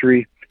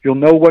chemistry, you'll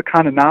know what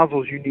kind of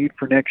nozzles you need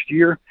for next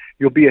year.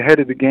 You'll be ahead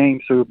of the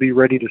game, so you'll be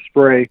ready to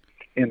spray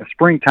in the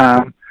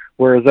springtime,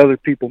 whereas other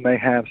people may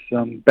have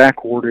some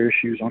back order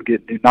issues on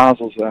getting new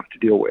nozzles they have to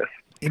deal with.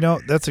 You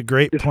know, that's a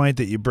great point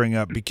that you bring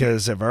up,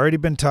 because I've already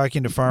been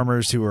talking to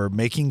farmers who are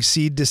making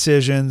seed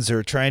decisions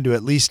or trying to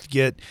at least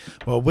get,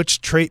 well,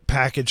 which trait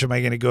package am I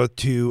going to go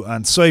to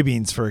on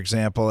soybeans, for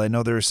example? I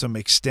know there are some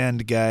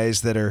Extend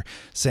guys that are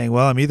saying,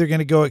 well, I'm either going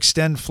to go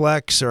Extend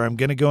Flex or I'm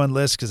going to go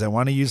Enlist because I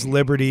want to use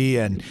Liberty.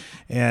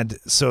 And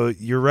so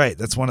you're right.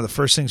 That's one of the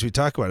first things we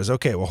talk about is,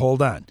 okay, well,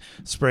 hold on.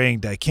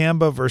 Spraying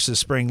dicamba versus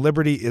spraying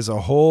Liberty is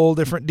a whole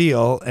different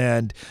deal.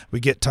 And we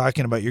get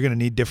talking about you're going to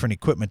need different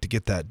equipment to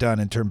get that done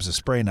in terms of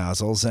spray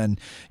nozzles. And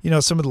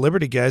some of the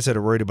Liberty guys that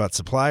are worried about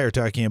supply are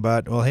talking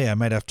about, well, hey, I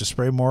might have to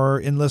spray more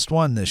Enlist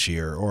 1 this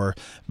year, or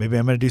maybe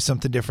I'm going to do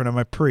something different on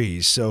my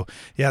pre's. So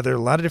yeah, there are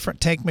a lot of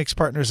different tank mix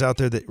partners out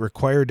there that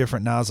require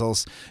different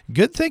nozzles.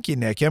 Good thinking,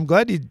 Nick. I'm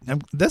glad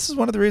this is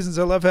one of the reasons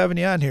I love having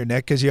you on here,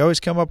 Nick, because you always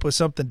come up with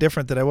something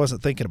different that I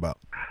wasn't thinking about.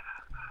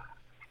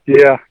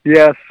 Yeah.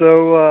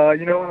 So on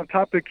the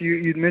topic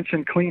you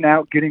mentioned clean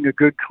out, getting a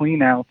good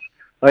clean out.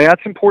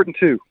 That's important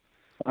too.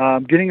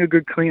 Getting a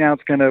good clean out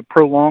is going to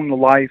prolong the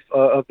life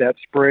of that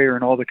sprayer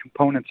and all the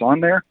components on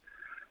there.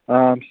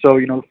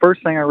 The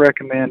first thing I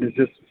recommend is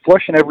just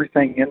flushing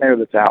everything in there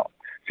that's out.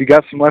 If you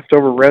got some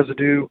leftover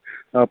residue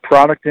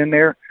product in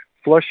there,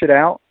 flush it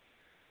out.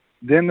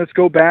 Then let's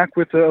go back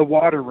with a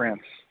water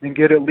rinse and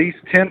get at least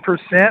 10%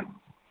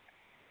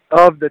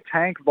 of the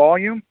tank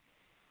volume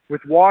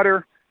with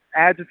water,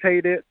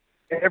 agitate it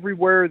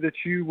everywhere that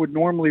you would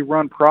normally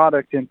run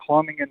product in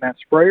plumbing in that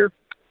sprayer.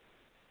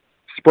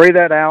 Spray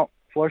that out.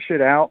 Flush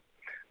it out.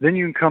 Then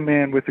you can come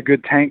in with a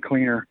good tank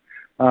cleaner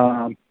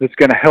that's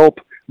going to help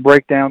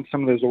break down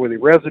some of those oily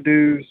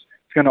residues.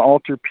 It's going to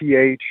alter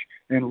pH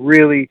and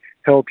really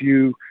help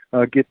you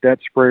get that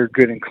sprayer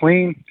good and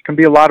clean. There can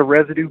be a lot of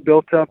residue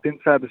built up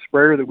inside the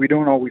sprayer that we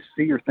don't always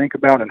see or think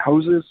about in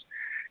hoses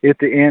at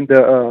the end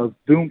of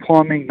boom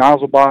plumbing,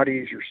 nozzle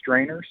bodies, your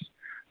strainers.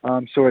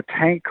 So a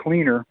tank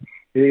cleaner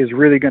is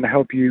really going to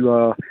help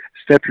you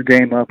step your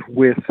game up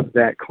with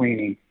that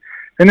cleaning.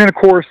 And then, of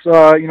course,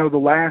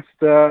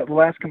 the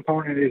last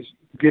component is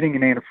getting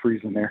an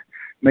antifreeze in there,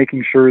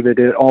 making sure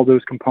that all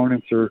those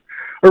components are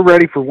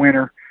ready for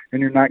winter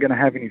and you're not going to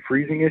have any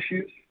freezing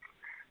issues.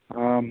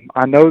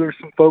 I know there's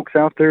some folks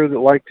out there that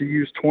like to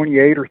use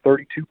 28 or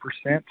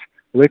 32%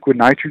 liquid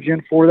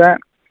nitrogen for that.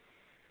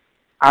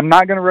 I'm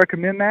not going to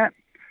recommend that.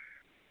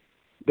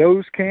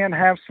 Those can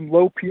have some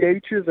low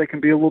pHs. They can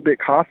be a little bit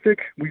caustic.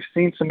 We've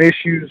seen some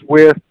issues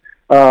with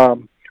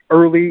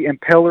early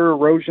impeller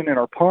erosion in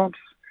our pumps.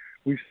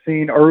 We've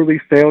seen early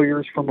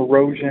failures from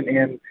erosion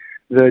in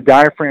the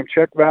diaphragm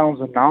check valves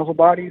and nozzle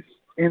bodies,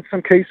 in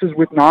some cases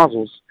with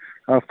nozzles,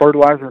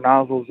 fertilizer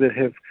nozzles that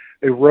have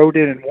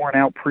eroded and worn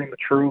out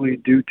prematurely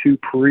due to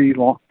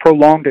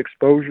prolonged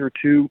exposure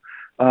to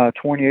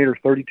 28 or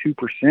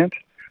 32%.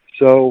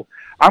 So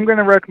I'm going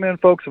to recommend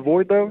folks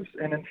avoid those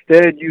and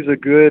instead use a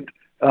good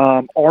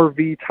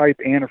RV type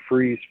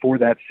antifreeze for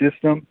that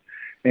system,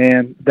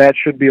 and that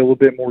should be a little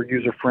bit more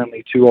user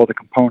friendly to all the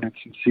components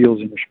and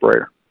seals in your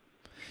sprayer.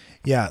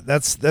 Yeah,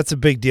 that's a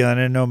big deal, and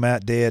I know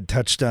Matt Day had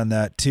touched on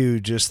that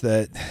too. Just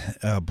that,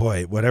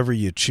 whatever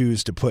you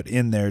choose to put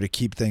in there to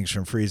keep things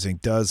from freezing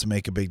does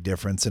make a big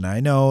difference. And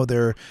I know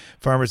there are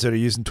farmers that are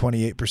using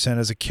 28%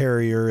 as a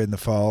carrier in the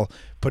fall,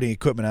 putting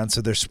equipment on so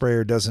their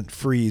sprayer doesn't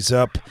freeze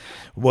up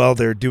while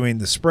they're doing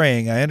the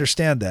spraying. I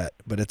understand that,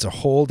 but it's a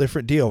whole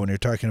different deal when you're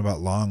talking about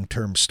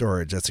long-term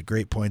storage. That's a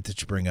great point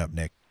that you bring up,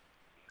 Nick.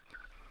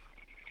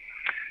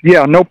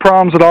 Yeah, no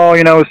problems at all.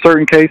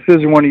 Certain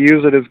cases you want to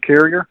use it as a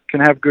carrier, can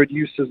have good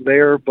uses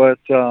there, but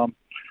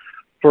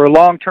for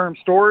long-term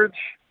storage,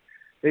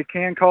 it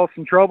can cause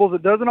some troubles.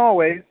 It doesn't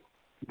always,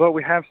 but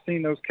we have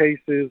seen those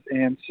cases,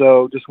 and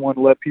so just wanted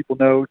to let people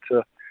know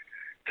to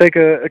take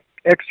a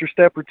extra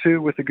step or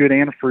two with a good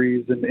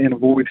antifreeze and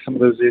avoid some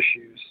of those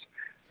issues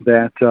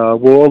that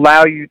will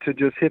allow you to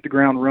just hit the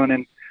ground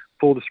running,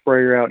 pull the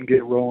sprayer out, and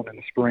get rolling in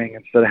the spring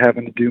instead of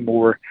having to do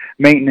more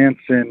maintenance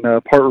and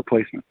part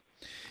replacement.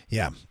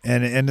 Yeah,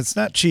 and it's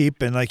not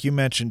cheap, and like you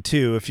mentioned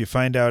too, if you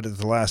find out at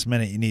the last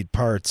minute you need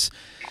parts,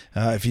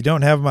 if you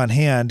don't have them on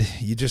hand,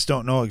 you just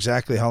don't know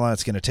exactly how long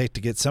it's going to take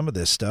to get some of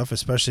this stuff,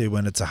 especially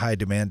when it's a high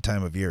demand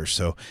time of year.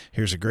 So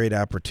here's a great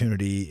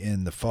opportunity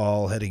in the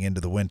fall, heading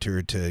into the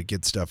winter, to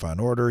get stuff on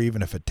order,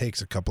 even if it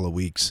takes a couple of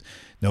weeks.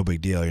 No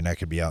big deal. You're not going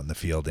to be out in the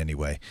field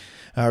anyway.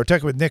 We're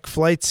talking with Nick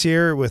Flights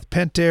here with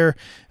Pentair.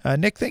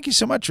 Nick, thank you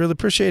so much. Really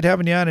appreciate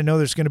having you on. I know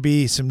there's going to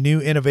be some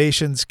new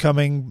innovations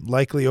coming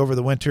likely over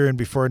the winter and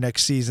before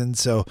next season,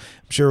 so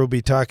I'm sure we'll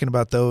be talking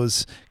about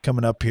those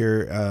coming up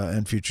here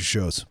in future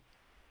shows.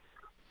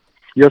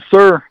 Yes,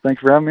 sir.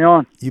 Thanks for having me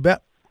on. You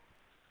bet.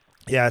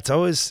 Yeah, it's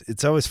always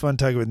fun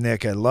talking with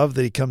Nick. I love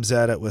that he comes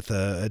at it with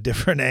a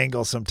different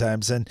angle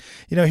sometimes. And,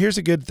 here's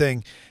a good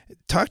thing.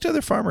 Talk to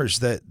other farmers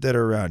that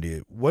are around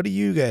you. What do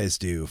you guys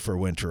do for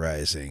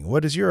winterizing?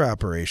 What does your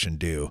operation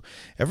do?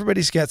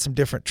 Everybody's got some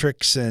different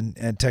tricks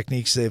and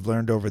techniques they've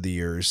learned over the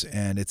years,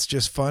 and it's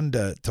just fun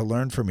to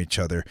learn from each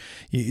other.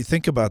 You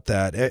think about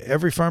that.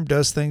 Every farm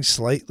does things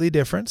slightly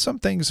different. Some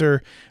things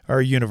are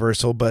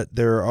universal, but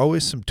there are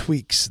always some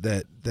tweaks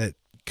that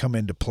come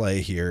into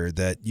play here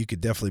that you could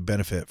definitely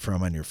benefit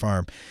from on your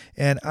farm.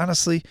 And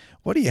honestly,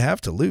 what do you have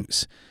to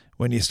lose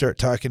when you start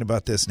talking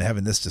about this and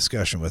having this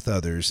discussion with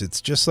others? It's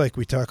just like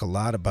we talk a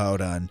lot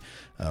about on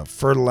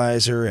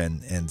fertilizer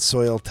and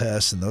soil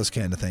tests and those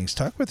kind of things.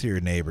 Talk with your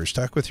neighbors,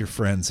 talk with your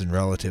friends and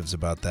relatives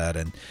about that,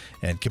 and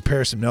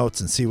compare some notes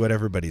and see what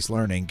everybody's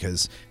learning,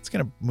 because it's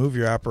going to move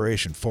your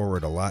operation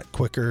forward a lot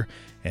quicker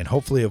and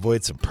hopefully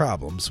avoid some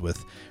problems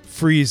with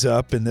freeze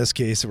up, in this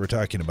case that we're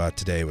talking about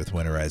today with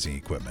winterizing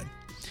equipment.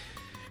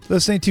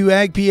 Listening to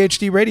Ag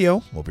PhD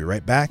Radio. We'll be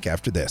right back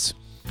after this.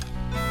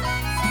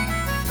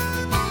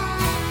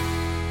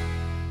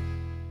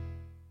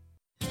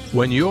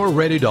 When you're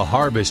ready to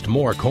harvest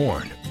more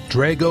corn,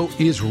 Drago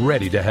is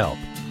ready to help.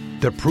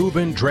 The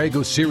proven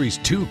Drago Series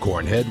 2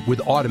 corn head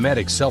with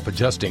automatic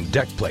self-adjusting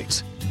deck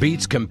plates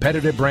beats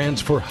competitive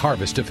brands for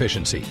harvest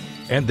efficiency.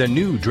 And the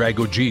new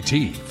Drago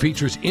GT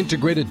features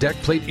integrated deck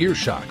plate ear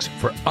shocks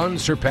for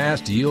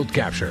unsurpassed yield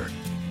capture.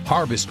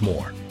 Harvest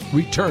more,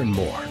 return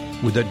more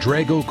with a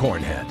Drago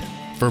corn head.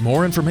 For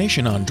more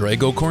information on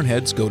Drago corn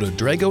heads, go to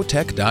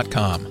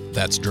dragotech.com.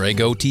 That's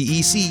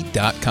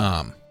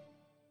dragotec.com.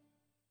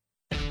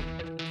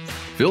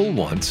 Fill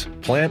once,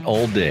 plant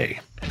all day.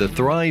 The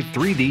Thrive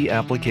 3D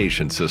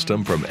application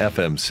system from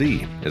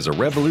FMC is a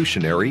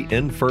revolutionary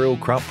in-furrow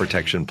crop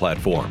protection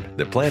platform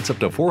that plants up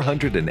to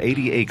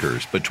 480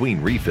 acres between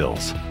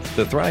refills.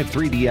 The Thrive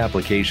 3D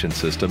application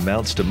system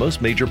mounts to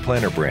most major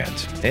planter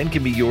brands and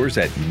can be yours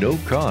at no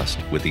cost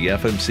with the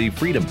FMC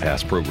Freedom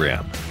Pass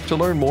program. To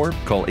learn more,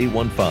 call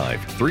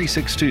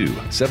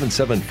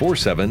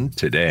 815-362-7747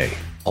 today.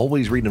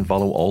 Always read and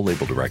follow all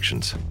label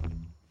directions.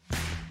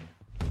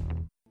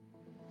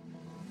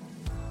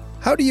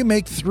 How do you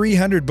make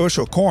 300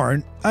 bushel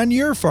corn on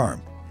your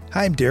farm?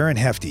 Hi, I'm Darren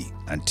Hefty.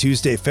 On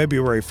Tuesday,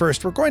 February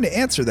 1st, we're going to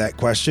answer that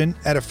question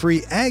at a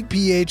free Ag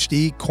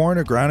PhD corn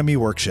agronomy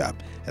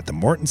workshop at the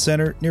Morton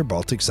Center near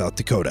Baltic, South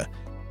Dakota.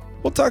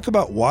 We'll talk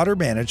about water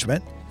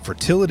management,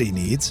 fertility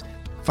needs,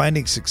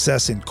 finding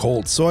success in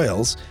cold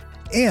soils,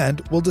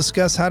 and we'll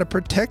discuss how to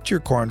protect your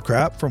corn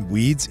crop from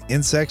weeds,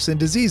 insects, and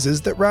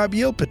diseases that rob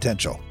yield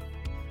potential.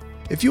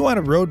 If you want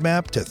a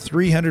roadmap to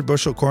 300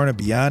 bushel corn and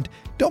beyond,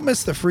 don't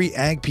miss the free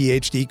Ag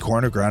PhD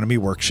Corn Agronomy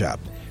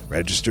Workshop.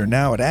 Register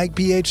now at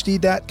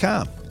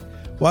agphd.com.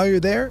 While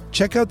you're there,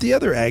 check out the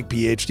other Ag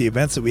PhD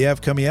events that we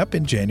have coming up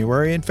in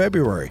January and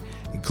February,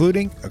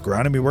 including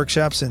agronomy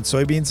workshops in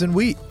soybeans and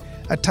wheat,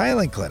 a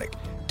tiling clinic,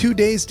 2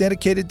 days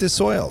dedicated to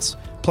soils,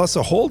 plus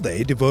a whole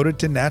day devoted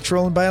to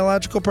natural and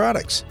biological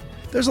products.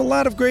 There's a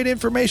lot of great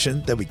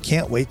information that we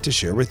can't wait to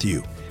share with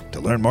you. To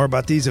learn more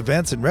about these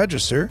events and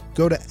register,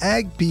 go to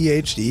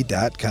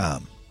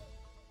agphd.com.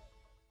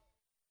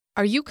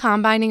 Are you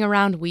combining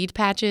around weed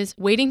patches,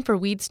 waiting for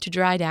weeds to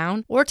dry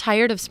down, or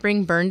tired of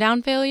spring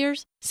burn-down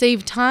failures?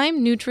 Save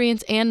time,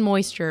 nutrients, and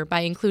moisture by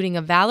including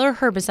a Valor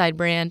herbicide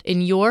brand in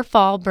your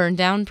fall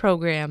burn-down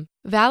program.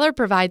 Valor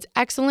provides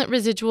excellent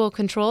residual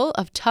control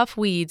of tough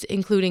weeds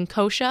including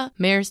kochia,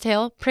 mare's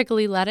tail,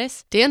 prickly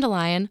lettuce,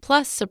 dandelion,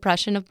 plus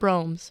suppression of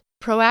bromes.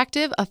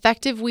 Proactive,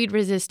 effective weed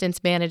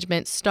resistance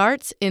management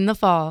starts in the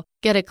fall.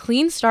 Get a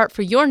clean start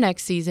for your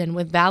next season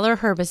with Valor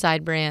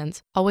herbicide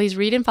brands. Always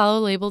read and follow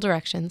label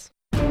directions.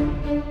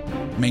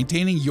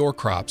 Maintaining your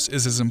crops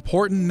is as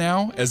important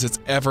now as it's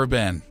ever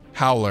been.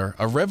 Howler,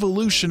 a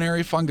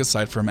revolutionary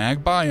fungicide from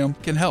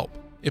AgBiome, can help.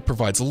 It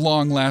provides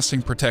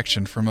long-lasting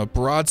protection from a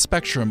broad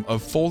spectrum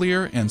of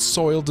foliar and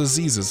soil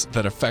diseases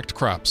that affect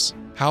crops.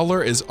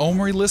 Howler is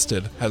OMRI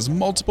listed, has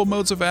multiple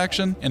modes of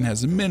action, and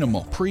has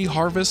minimal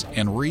pre-harvest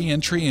and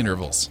re-entry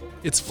intervals.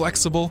 It's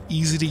flexible,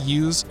 easy to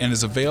use, and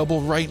is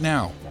available right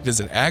now.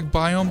 Visit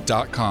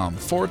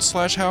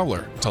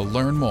agbiome.com/howler to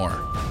learn more.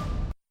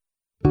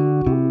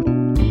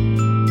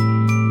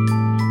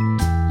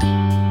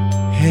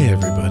 Hey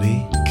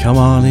everybody, come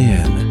on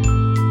in.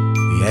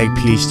 The Ag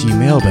PhD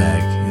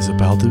mailbag is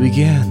about to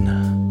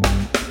begin.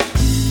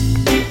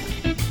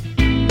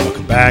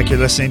 Welcome back. You're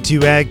listening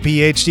to Ag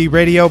PhD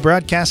Radio,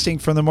 broadcasting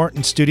from the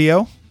Morton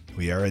studio.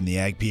 We are in the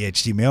Ag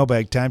PhD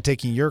mailbag time,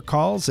 taking your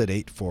calls at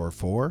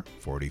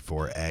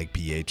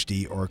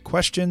 844-44-AG-PhD or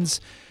questions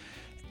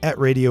at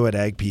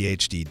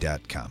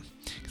radio@agphd.com.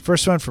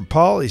 First one from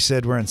Paul. He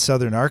said, we're in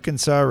southern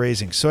Arkansas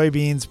raising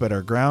soybeans, but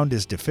our ground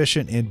is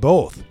deficient in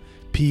both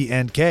P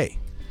and K.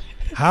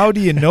 How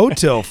do you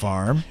no-till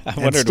farm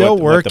and still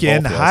work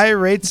in high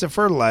rates of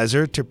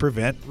fertilizer to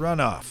prevent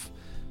runoff?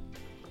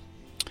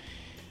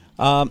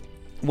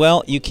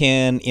 Well, you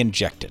can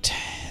inject it.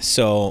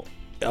 So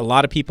a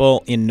lot of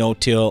people in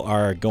no-till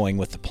are going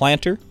with the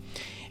planter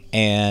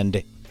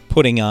and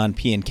putting on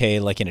P and K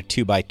like in a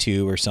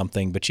 2x2 or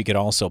something, but you could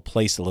also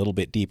place a little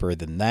bit deeper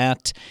than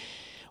that.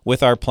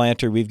 With our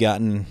planter, we've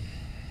gotten,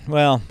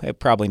 well,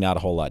 probably not a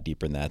whole lot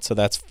deeper than that. So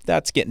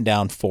that's getting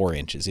down 4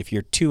 inches. If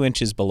you're 2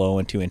 inches below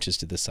and 2 inches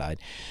to the side,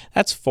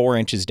 that's 4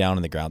 inches down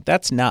in the ground.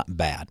 That's not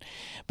bad.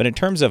 But in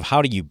terms of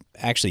how do you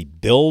actually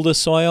build a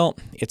soil,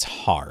 it's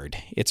hard.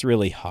 It's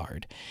really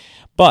hard.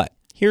 But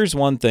here's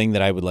one thing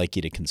that I would like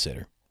you to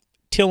consider.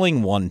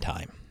 Tilling one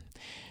time.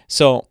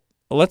 So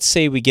let's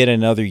say we get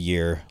another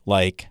year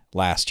like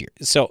last year.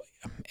 So,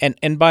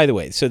 and by the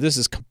way, so this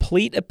is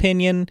complete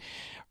opinion,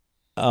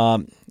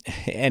 and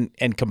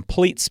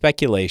complete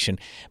speculation,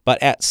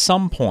 but at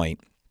some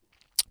point,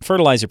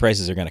 fertilizer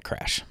prices are going to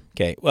crash.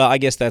 Okay, well, I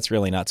guess that's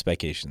really not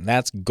speculation.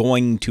 That's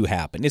going to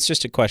happen. It's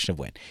just a question of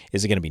when.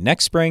 Is it going to be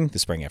next spring, the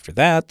spring after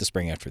that, the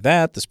spring after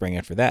that, the spring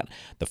after that,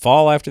 the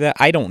fall after that?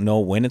 I don't know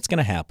when it's going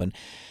to happen,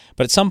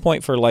 but at some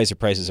point, fertilizer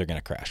prices are going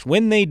to crash.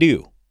 When they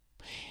do,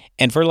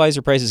 and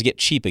fertilizer prices get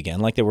cheap again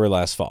like they were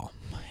last fall,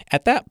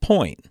 at that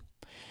point,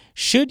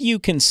 should you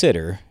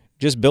consider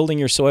just building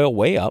your soil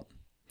way up,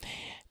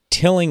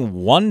 tilling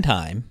one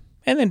time,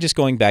 and then just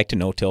going back to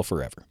no-till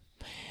forever?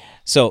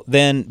 So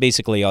then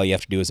basically all you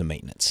have to do is a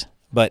maintenance.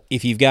 But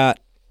if you've got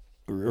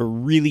a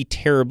really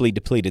terribly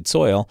depleted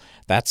soil,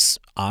 that's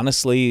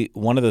honestly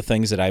one of the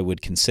things that I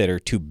would consider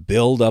to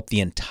build up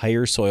the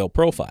entire soil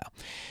profile.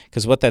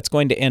 Because what that's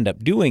going to end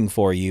up doing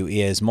for you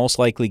is most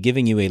likely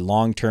giving you a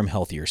long-term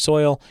healthier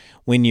soil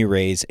when you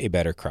raise a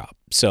better crop.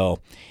 So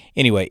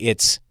anyway,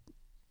 it's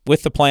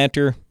with the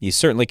planter, you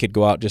certainly could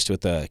go out just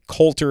with a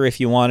coulter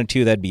if you wanted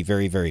to. That'd be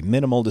very, very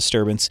minimal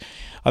disturbance.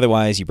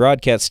 Otherwise, you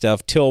broadcast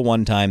stuff, till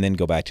one time, then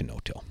go back to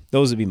no-till.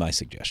 Those would be my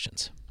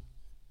suggestions.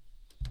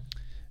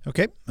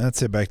 Okay,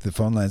 let's head back to the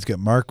phone lines. Got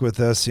Mark with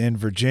us in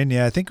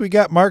Virginia. I think we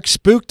got Mark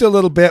spooked a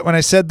little bit when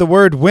I said the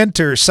word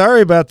winter.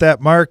 Sorry about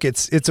that, Mark.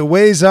 It's a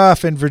ways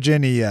off in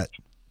Virginia yet.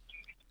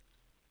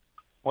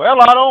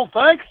 Well, I don't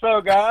think so,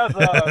 guys.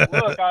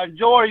 Look, I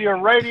enjoy your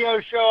radio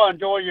show. I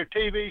enjoy your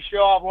TV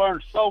show. I've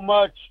learned so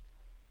much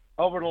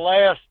over the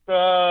last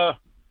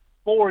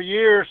 4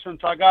 years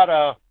since I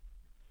got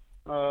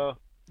a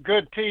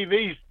good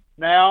TV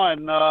now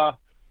and got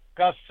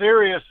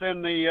Sirius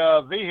in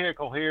the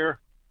vehicle here.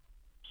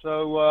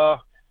 So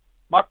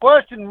my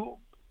question,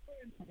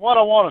 what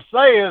I want to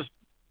say is,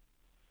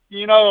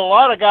 you know, a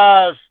lot of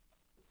guys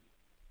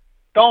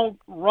don't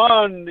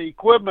run the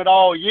equipment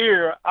all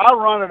year. I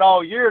run it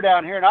all year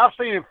down here, and I've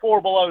seen it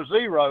 4 below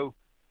zero.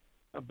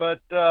 But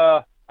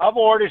I've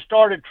already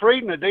started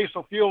treating the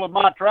diesel fuel in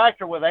my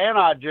tractor with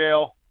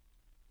anti-gel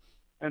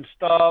and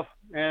stuff,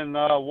 and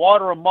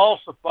water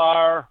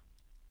emulsifier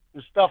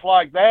and stuff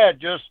like that,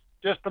 just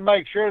to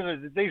make sure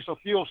that the diesel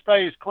fuel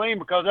stays clean,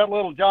 because that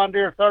little John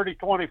Deere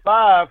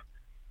 3025,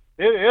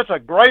 it's a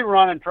great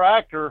running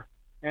tractor,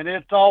 and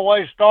it's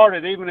always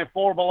started even at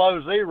 4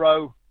 below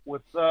zero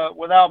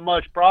without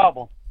much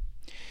problem.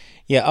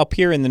 Yeah, up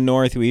here in the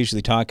north, we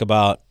usually talk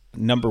about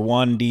number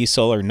 1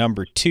 diesel or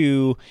number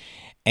 2,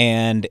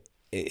 and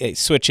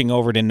switching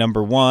over to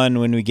number one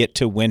when we get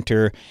to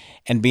winter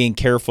and being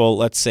careful,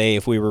 let's say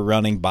if we were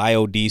running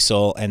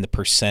biodiesel and the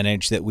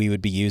percentage that we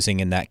would be using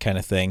and that kind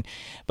of thing.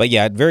 But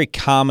yeah, very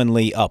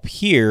commonly up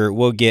here,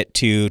 we'll get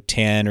to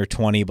 10 or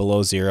 20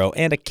 below zero,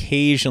 and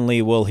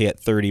occasionally we'll hit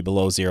 30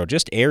 below zero,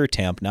 just air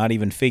temp, not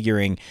even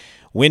figuring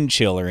wind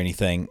chill or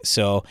anything.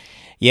 So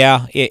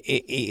yeah,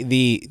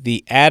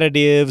 the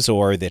additives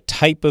or the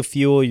type of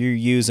fuel you're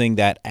using,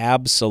 that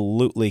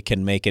absolutely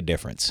can make a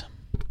difference.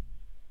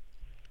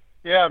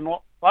 Yeah, and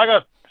like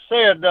I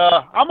said,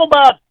 I'm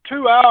about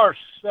 2 hours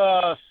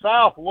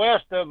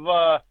southwest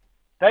of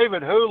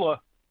David Hula.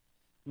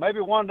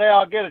 Maybe one day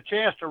I'll get a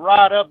chance to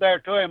ride up there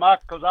to him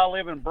because I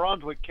live in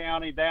Brunswick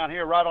County down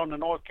here right on the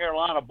North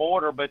Carolina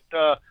border. But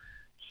so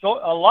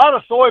a lot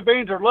of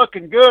soybeans are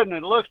looking good, and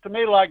it looks to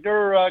me like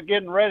they're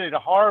getting ready to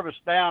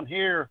harvest down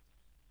here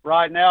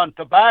right now. And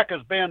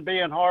tobacco's been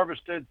being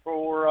harvested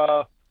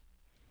for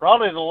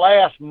probably the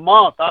last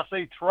month. I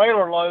see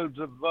trailer loads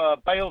of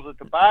bales of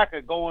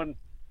tobacco going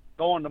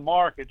to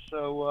market.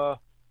 So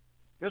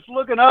it's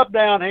looking up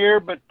down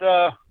here, but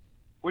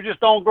we just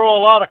don't grow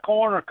a lot of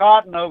corn or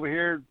cotton over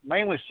here,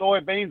 mainly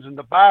soybeans and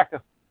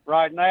tobacco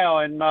right now,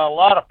 and a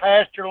lot of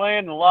pasture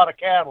land and a lot of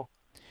cattle.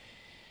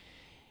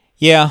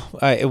 Yeah,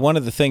 one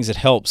of the things that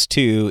helps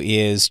too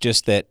is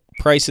just that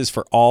prices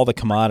for all the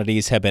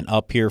commodities have been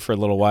up here for a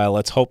little while.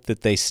 Let's hope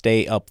that they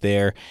stay up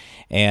there,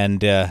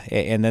 and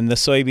then the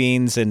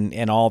soybeans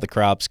and all the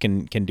crops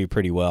can do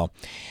pretty well.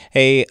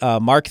 Hey,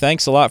 Mark,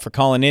 thanks a lot for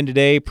calling in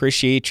today.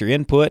 Appreciate your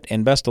input,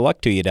 and best of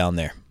luck to you down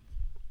there.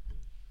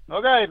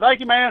 Okay, thank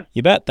you, man.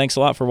 You bet. Thanks a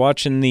lot for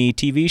watching the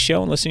TV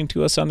show and listening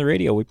to us on the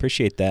radio. We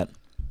appreciate that.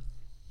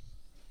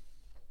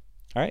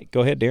 All right,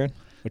 go ahead, Darren.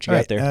 What you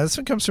got there? This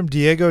one comes from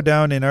Diego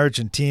down in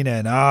Argentina,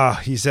 and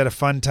he's had a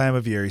fun time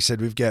of year. He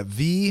said, we've got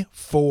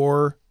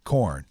V4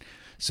 corn.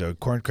 So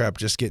corn crop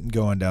just getting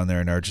going down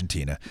there in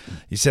Argentina.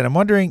 He said, I'm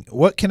wondering,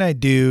 what can I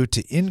do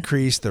to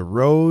increase the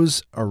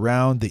rows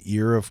around the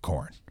ear of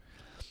corn?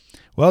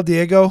 Well,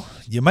 Diego,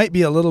 you might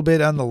be a little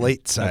bit on the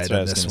late side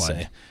on this one.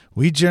 Say.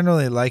 We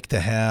generally like to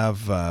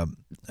have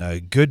a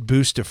good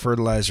boost of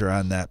fertilizer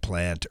on that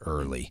plant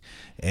early.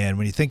 And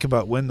when you think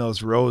about when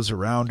those rows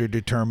around are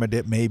determined,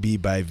 it may be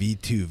by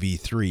V2,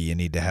 V3 you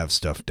need to have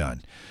stuff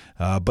done.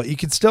 But you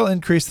can still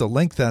increase the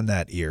length on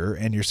that ear,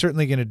 and you're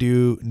certainly going to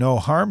do no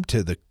harm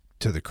to the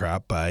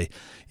crop by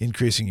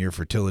increasing your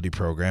fertility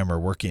program or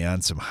working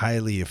on some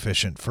highly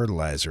efficient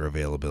fertilizer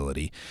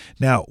availability.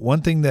 Now,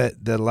 one thing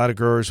that a lot of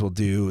growers will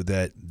do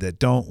that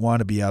don't want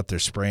to be out there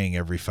spraying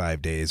every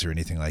 5 days or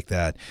anything like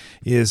that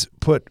is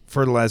put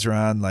fertilizer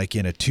on like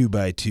in a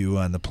 2x2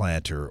 on the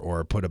planter,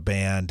 or put a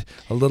band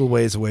a little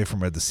ways away from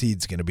where the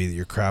seed's going to be that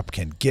your crop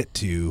can get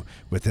to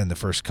within the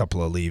first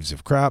couple of leaves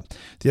of crop.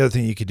 The other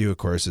thing you could do, of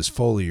course, is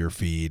foliar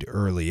feed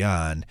early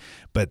on,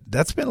 but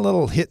that's been a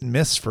little hit and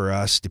miss for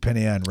us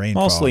depending on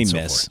rainfall.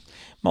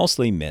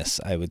 Mostly miss,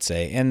 I would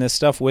say. And the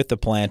stuff with the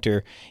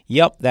planter,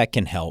 yep, that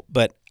can help.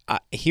 But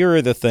here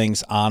are the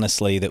things,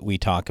 honestly, that we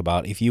talk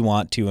about if you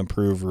want to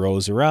improve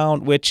rows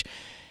around, which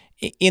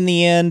in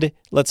the end,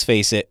 let's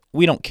face it,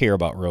 we don't care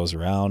about rows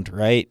around,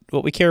 right?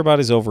 What we care about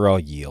is overall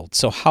yield.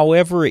 So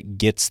however it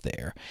gets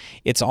there,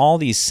 it's all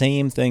these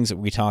same things that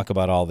we talk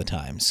about all the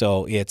time.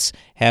 So it's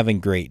having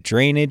great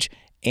drainage,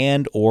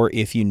 and or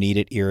if you need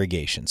it,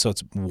 irrigation. So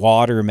it's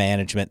water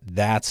management.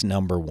 That's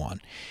number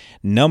one.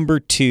 Number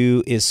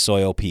two is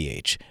soil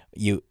pH.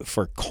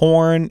 For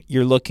corn,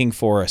 you're looking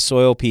for a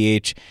soil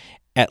pH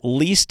at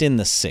least in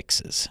the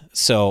 6s.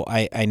 So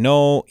I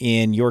know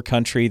in your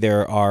country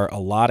there are a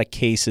lot of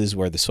cases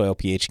where the soil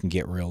pH can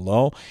get real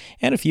low,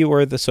 and a few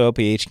where the soil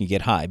pH can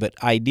get high. But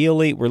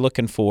ideally, we're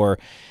looking for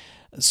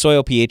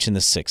soil pH in the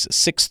 6s.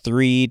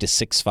 6.3 to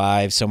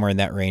 6.5, somewhere in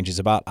that range is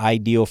about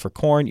ideal for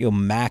corn. You'll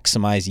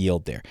maximize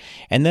yield there.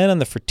 And then on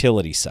the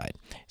fertility side,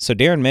 so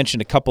Darren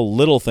mentioned a couple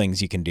little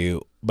things you can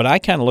do, but I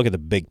kind of look at the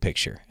big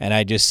picture, and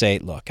I just say,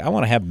 look, I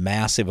want to have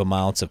massive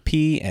amounts of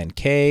P and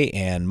K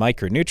and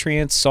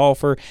micronutrients,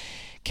 sulfur,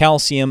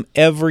 calcium,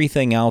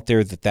 everything out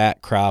there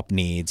that crop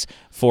needs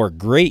for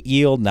great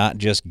yield, not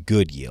just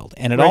good yield.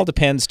 And it all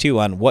depends, too,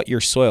 on what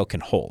your soil can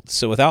hold.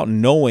 So without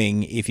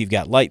knowing if you've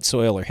got light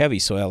soil or heavy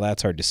soil,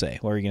 that's hard to say.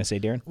 What were you going to say,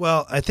 Darren?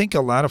 Well, I think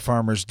a lot of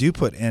farmers do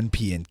put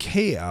NP and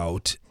K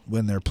out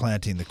when they're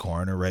planting the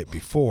corn or right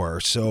before.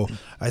 So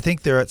I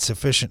think they're at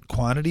sufficient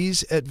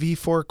quantities at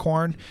V4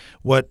 corn.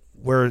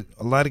 Where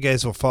a lot of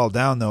guys will fall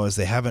down, though, is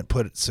they haven't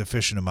put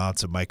sufficient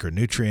amounts of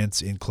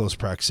micronutrients in close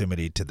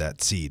proximity to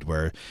that seed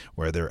where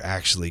they're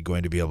actually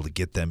going to be able to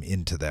get them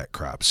into that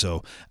crop.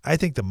 So I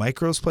think the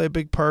micros play a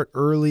big part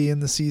early in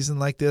the season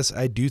like this.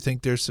 I do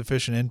think there's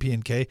sufficient NP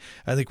and K.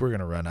 I think we're going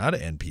to run out of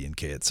NP and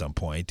K at some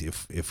point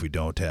if we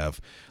don't have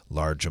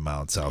large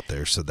amounts out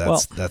there. So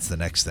that's the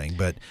next thing.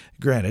 But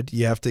granted,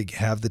 you have to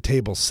have the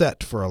table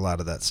set for a lot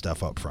of that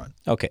stuff up front.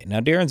 Okay, now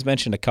Darren's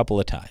mentioned a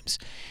couple of times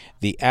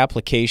the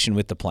application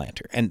with the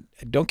planter. And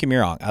don't get me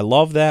wrong, I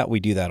love that.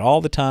 We do that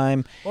all the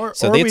time. Or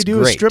we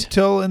do a strip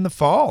till in the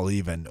fall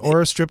even,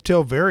 or a strip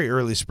till very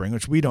early spring,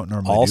 which we don't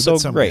normally do, but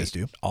some guys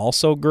do.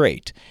 Also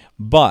great.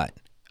 But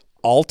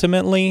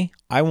ultimately,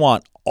 I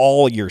want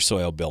all your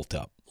soil built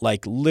up,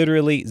 like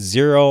literally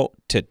 0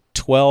 to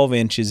 12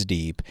 inches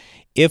deep,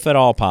 if at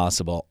all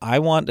possible. I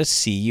want to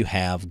see you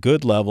have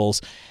good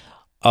levels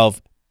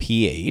of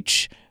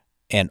pH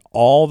and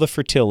all the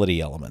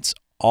fertility elements.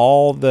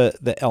 All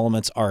the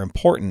elements are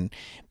important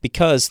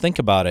because think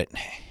about it.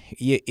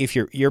 If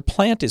your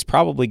plant is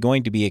probably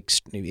going to be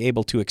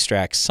able to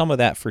extract some of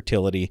that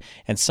fertility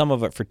and some of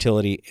that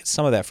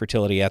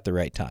fertility at the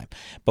right time.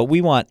 But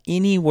we want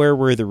anywhere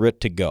where the root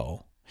to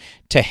go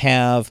to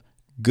have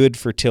good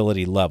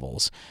fertility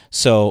levels.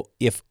 So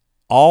if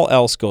all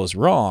else goes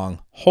wrong,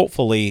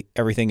 hopefully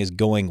everything is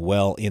going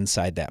well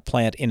inside that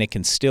plant and it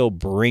can still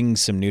bring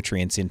some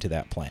nutrients into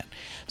that plant.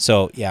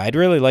 So yeah, I'd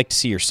really like to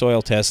see your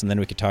soil test, and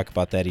then we could talk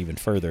about that even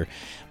further.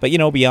 But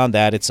beyond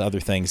that, it's other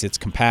things. It's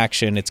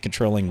compaction, it's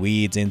controlling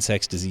weeds,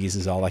 insects,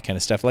 diseases, all that kind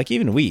of stuff, like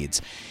even weeds.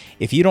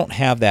 If you don't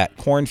have that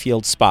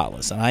cornfield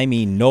spotless, and I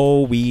mean no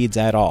weeds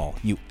at all,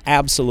 you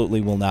absolutely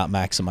will not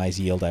maximize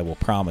yield, I will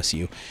promise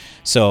you.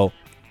 So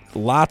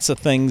lots of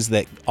things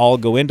that all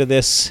go into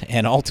this,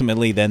 and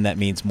ultimately then that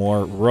means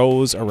more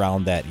rows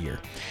around that ear.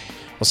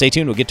 Well, stay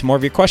tuned. We'll get to more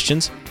of your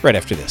questions right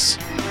after this.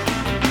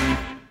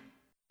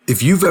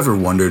 If you've ever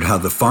wondered how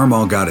the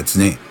Farmall got its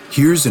name,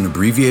 here's an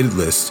abbreviated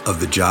list of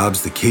the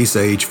jobs the Case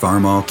IH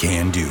Farmall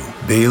can do.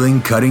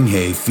 Baling, cutting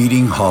hay,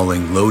 feeding,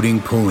 hauling,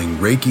 loading, pulling,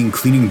 raking,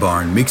 cleaning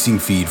barn, mixing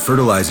feed,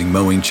 fertilizing,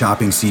 mowing,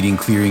 chopping, seeding,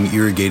 clearing,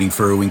 irrigating,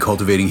 furrowing,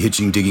 cultivating,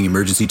 hitching, digging,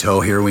 emergency tow,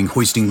 harrowing,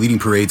 hoisting, leading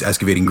parades,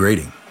 excavating,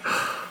 grading.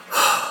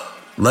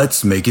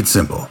 Let's make it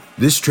simple.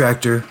 This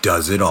tractor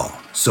does it all.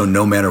 So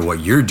no matter what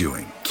you're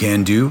doing,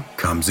 Can Do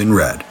comes in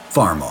red.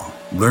 Farmall.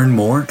 Learn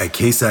more at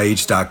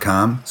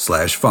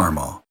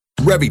caseih.com/farmall.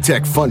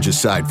 Revitec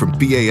fungicide from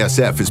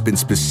BASF has been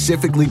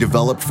specifically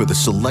developed for the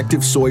selective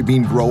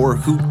soybean grower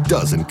who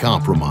doesn't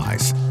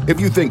compromise.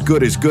 If you think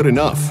good is good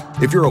enough,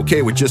 if you're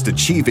okay with just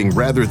achieving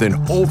rather than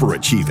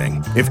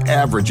overachieving, if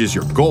average is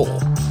your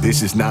goal,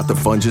 this is not the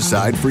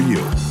fungicide for you.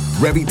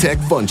 Revitec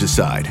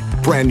fungicide,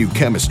 brand new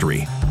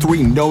chemistry,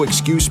 3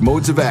 no-excuse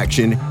modes of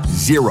action,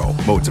 0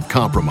 modes of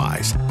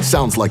compromise.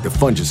 Sounds like the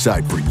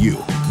fungicide for you.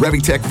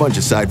 Revitec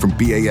fungicide from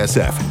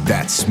BASF.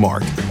 That's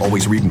smart.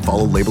 Always read and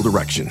follow label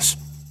directions.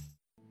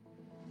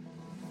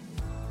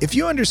 If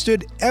you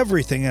understood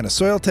everything on a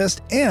soil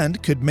test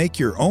and could make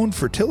your own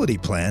fertility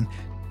plan,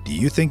 do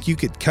you think you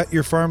could cut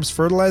your farm's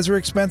fertilizer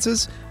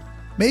expenses?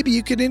 Maybe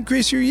you could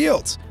increase your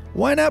yields.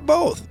 Why not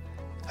both?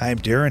 I'm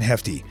Darren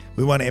Hefty.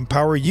 We want to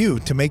empower you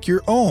to make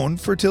your own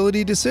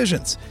fertility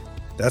decisions.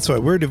 That's why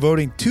we're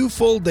devoting 2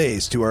 full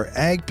days to our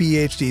Ag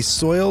PhD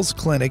Soils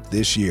Clinic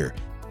this year,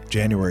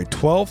 January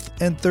 12th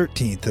and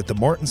 13th at the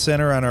Morton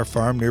Center on our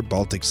farm near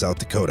Baltic, South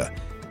Dakota.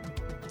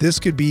 This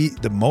could be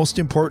the most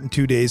important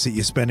 2 days that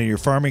you spend in your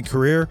farming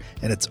career,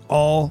 and it's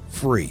all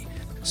free.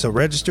 So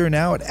register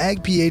now at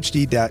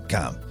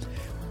agphd.com.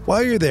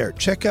 While you're there,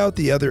 check out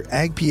the other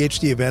Ag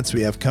PhD events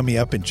we have coming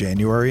up in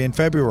January and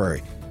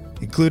February,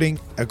 including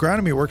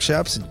agronomy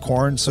workshops in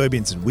corn,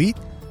 soybeans, and wheat,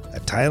 a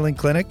tiling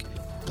clinic,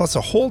 plus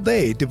a whole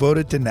day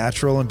devoted to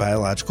natural and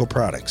biological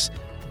products.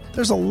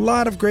 There's a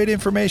lot of great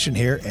information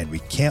here, and we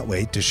can't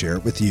wait to share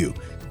it with you.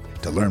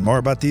 To learn more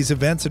about these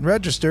events and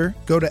register,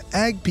 go to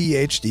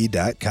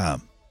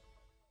agphd.com.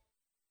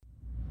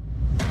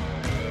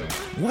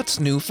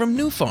 What's new from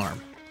New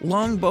Farm?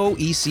 Longbow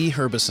EC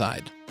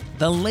herbicide,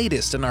 the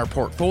latest in our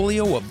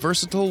portfolio of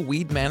versatile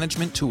weed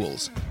management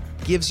tools,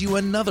 gives you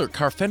another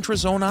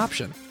carfentrazone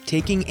option,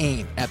 taking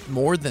aim at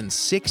more than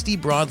 60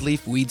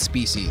 broadleaf weed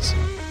species.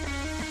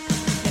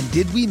 And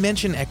did we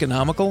mention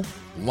economical?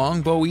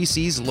 Longbow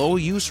EC's low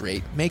use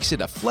rate makes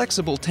it a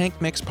flexible tank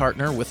mix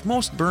partner with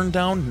most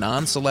burn-down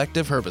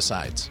non-selective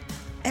herbicides.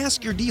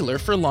 Ask your dealer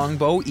for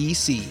Longbow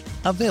EC,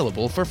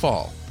 available for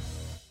fall.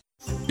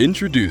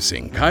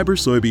 Introducing Kyber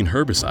soybean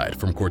herbicide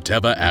from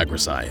Corteva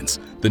Agriscience,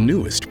 the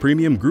newest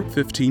premium Group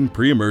 15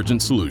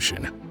 pre-emergent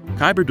solution.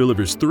 Kyber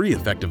delivers 3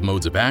 effective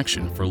modes of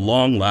action for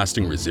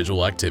long-lasting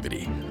residual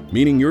activity,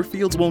 meaning your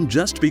fields won't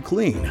just be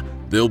clean,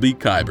 they'll be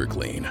Kyber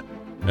clean.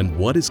 And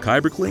what is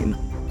Kyber clean?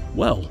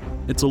 Well,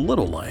 it's a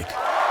little like...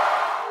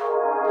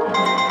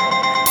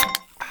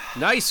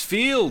 Nice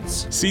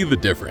fields! See the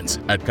difference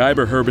at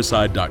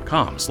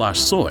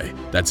kyberherbicide.com/soy.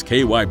 That's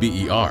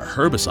KYBER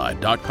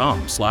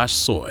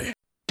herbicide.com/soy.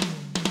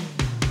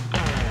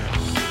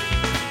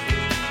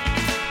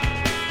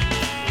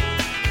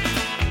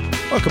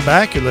 Welcome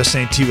back. You're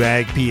listening to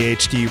Ag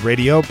PhD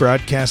Radio,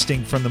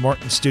 broadcasting from the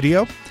Morton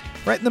studio.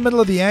 Right in the middle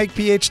of the Ag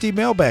PhD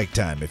mailbag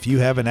time. If you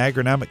have an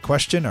agronomic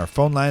question, our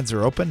phone lines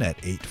are open at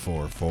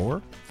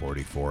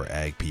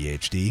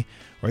 844-44-AG-PhD,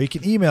 or you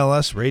can email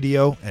us,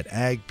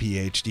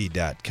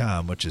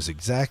 radio@agphd.com, which is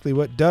exactly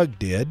what Doug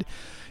did.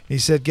 He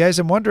said, guys,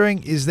 I'm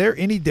wondering, is there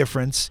any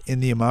difference in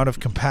the amount of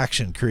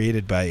compaction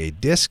created by a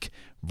disc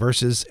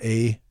versus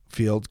a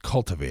field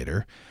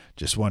cultivator?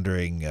 Just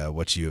wondering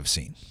what you have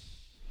seen.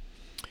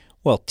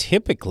 Well,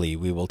 typically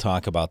we will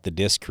talk about the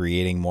disc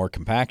creating more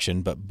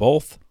compaction, but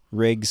both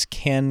rigs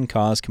can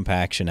cause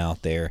compaction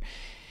out there.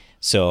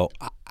 So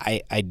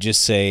I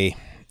just say,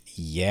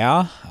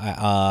 Yeah,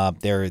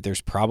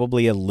 there's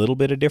probably a little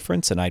bit of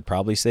difference, and I'd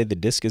probably say the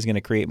disc is going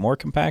to create more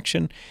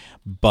compaction,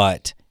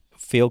 but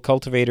field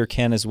cultivator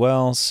can as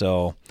well.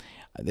 So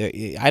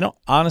I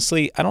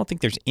don't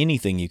think there's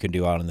anything you can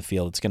do out in the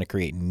field that's going to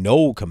create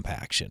no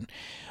compaction,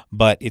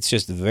 but it's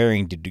just the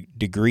varying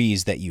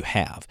degrees that you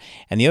have.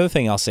 And the other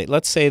thing I'll say,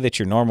 let's say that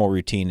your normal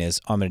routine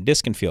is I'm going to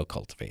disc and field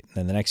cultivate.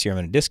 Then the next year I'm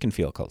going to disc and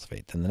field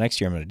cultivate. Then the next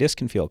year I'm going to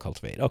disc and field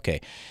cultivate. Okay,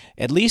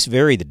 at least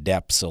vary the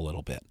depths a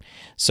little bit.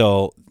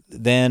 So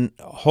then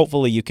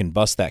hopefully you can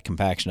bust that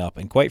compaction up.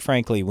 And quite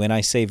frankly, when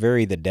I say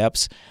vary the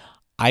depths,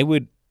 I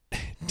would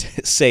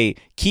say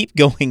keep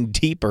going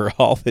deeper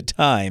all the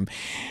time,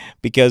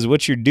 because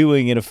what you're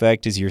doing in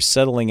effect is you're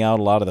settling out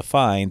a lot of the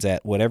fines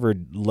at whatever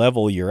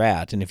level you're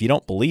at. And if you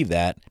don't believe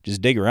that,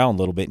 just dig around a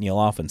little bit and you'll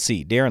often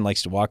see. Darren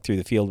likes to walk through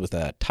the field with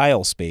a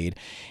tile spade,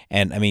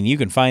 and I mean, you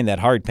can find that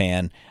hard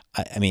pan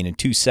in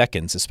 2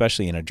 seconds,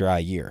 especially in a dry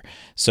year.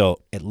 So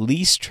at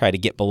least try to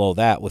get below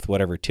that with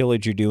whatever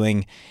tillage you're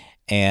doing.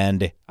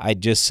 And I'd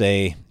just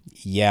say,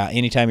 yeah,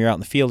 anytime you're out in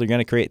the field, you're going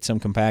to create some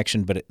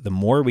compaction, but the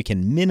more we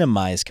can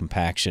minimize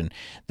compaction,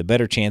 the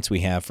better chance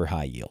we have for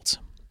high yields.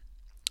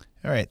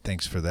 All right,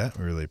 thanks for that.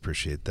 We really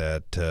appreciate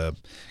that.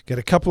 Got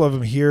a couple of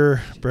them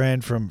here, Brian,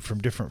 from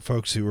different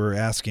folks who were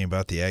asking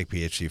about the Ag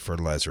PhD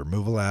fertilizer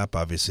removal app.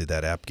 Obviously,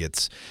 that app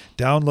gets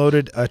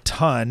downloaded a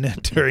ton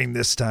during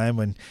this time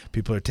when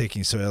people are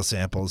taking soil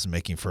samples and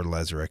making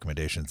fertilizer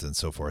recommendations and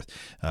so forth.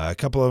 A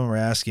couple of them are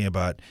asking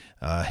about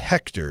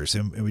hectares,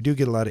 and we do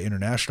get a lot of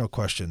international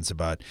questions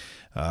about,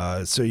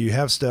 so you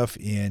have stuff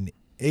in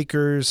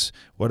acres,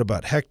 what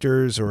about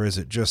hectares, or is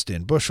it just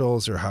in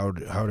bushels, or how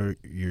do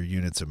your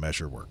units of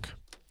measure work?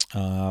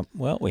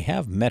 Well, we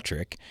have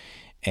metric,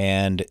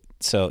 and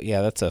so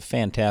yeah, that's a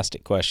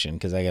fantastic question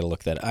because I got to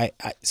look that.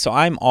 So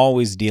I'm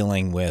always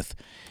dealing with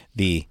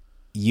the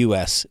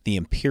U.S. the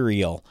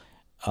imperial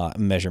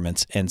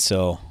measurements, and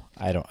so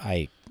I don't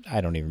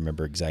even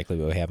remember exactly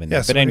what we have in there.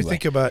 Yeah, so but anyway, when you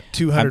think about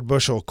 200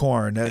 bushel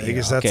corn, I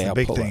guess that's the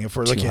big thing. If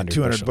we're looking at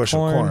 200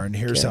 bushel corn,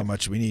 here's how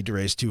much we need to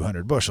raise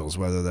 200 bushels,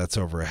 whether that's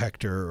over a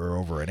hectare or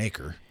over an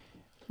acre.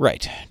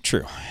 Right.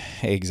 True.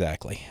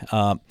 Exactly.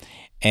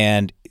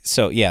 And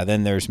so, yeah,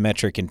 then there's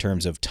metric in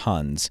terms of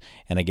tons,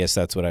 and I guess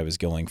that's what I was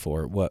going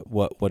for.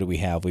 What do we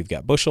have? We've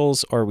got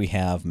bushels or we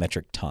have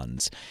metric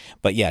tons.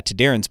 But yeah, to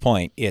Darren's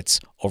point,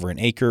 it's over an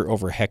acre,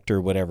 over a hectare,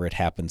 whatever it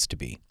happens to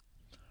be.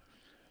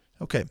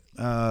 Okay.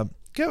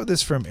 Got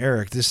this from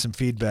Eric. This is some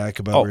feedback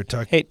about we were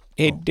talking.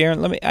 Hey,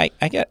 Darren. I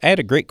had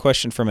a great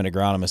question from an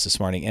agronomist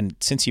this morning, and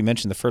since you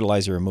mentioned the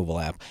fertilizer removal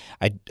app,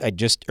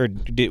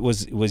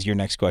 was your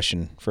next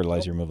question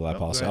fertilizer removal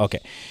app also? Okay,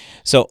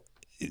 so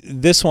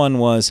this one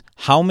was,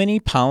 how many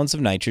pounds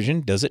of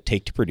nitrogen does it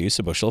take to produce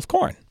a bushel of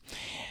corn?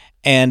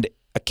 And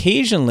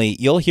occasionally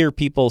you'll hear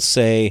people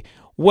say,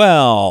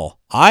 well,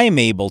 I'm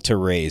able to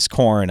raise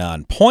corn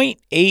on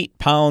 0.8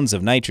 pounds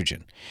of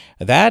nitrogen.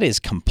 That is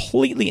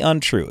completely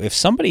untrue. If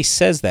somebody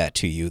says that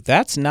to you,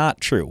 that's not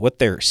true. What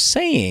they're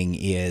saying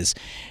is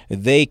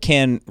they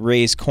can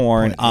raise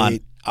corn on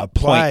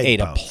 0.8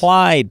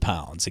 applied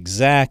pounds.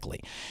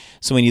 Exactly.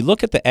 So when you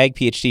look at the Ag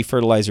PhD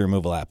fertilizer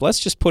removal app, let's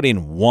just put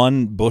in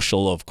 1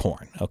 bushel of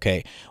corn,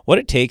 okay? What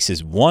it takes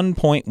is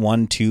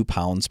 1.12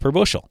 pounds per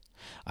bushel.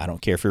 I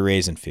don't care if you're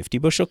raising 50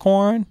 bushel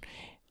corn,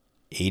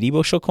 80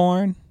 bushel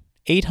corn,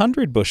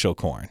 800 bushel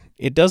corn.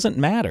 It doesn't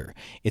matter.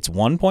 It's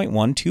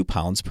 1.12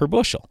 pounds per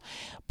bushel.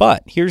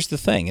 But here's the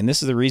thing, and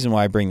this is the reason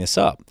why I bring this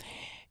up.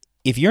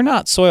 If you're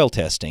not soil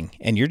testing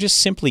and you're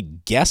just simply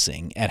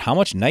guessing at how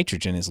much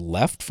nitrogen is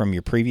left from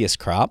your previous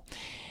crop,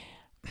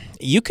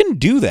 you can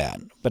do that,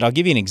 but I'll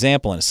give you an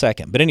example in a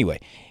second. But anyway,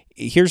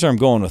 here's where I'm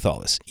going with all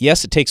this.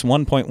 Yes, it takes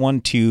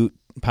 1.12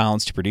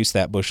 pounds to produce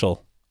that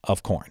bushel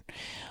of corn,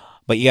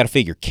 but you got to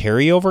figure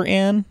carryover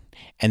in,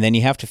 and then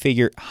you have to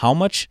figure how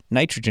much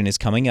nitrogen is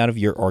coming out of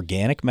your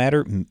organic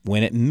matter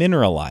when it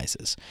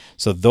mineralizes.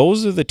 So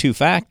those are the two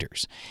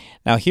factors.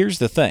 Now, here's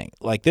the thing.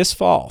 Like this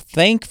fall,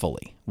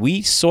 thankfully,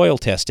 we soil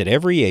tested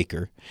every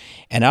acre,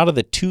 and out of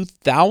the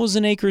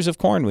 2,000 acres of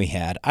corn we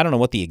had, I don't know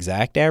what the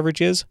exact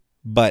average is,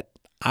 but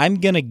I'm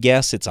going to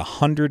guess it's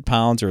 100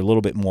 pounds or a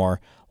little bit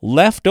more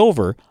left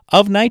over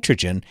of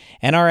nitrogen,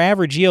 and our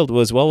average yield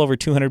was well over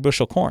 200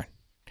 bushel corn.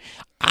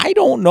 I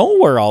don't know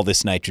where all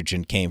this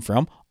nitrogen came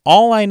from.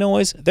 All I know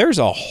is there's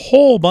a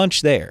whole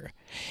bunch there.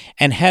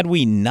 And had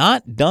we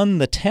not done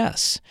the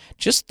tests,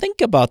 just think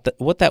about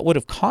what that would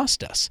have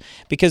cost us.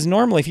 Because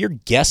normally if you're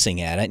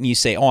guessing at it and you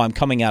say, oh, I'm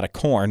coming out of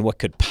corn, what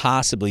could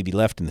possibly be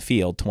left in the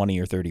field, 20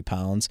 or 30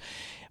 pounds?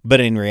 But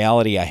in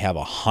reality, I have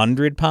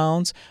 100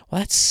 pounds. Well,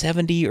 that's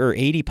 70 or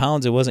 80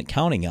 pounds I wasn't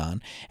counting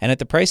on. And at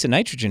the price of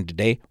nitrogen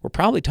today, we're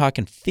probably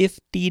talking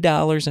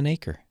 $50 an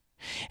acre.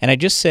 And I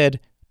just said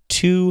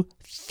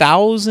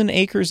 2,000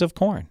 acres of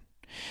corn.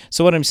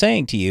 So what I'm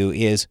saying to you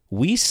is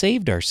we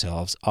saved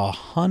ourselves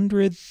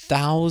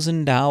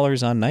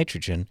 $100,000 on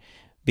nitrogen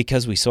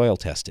because we soil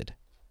tested.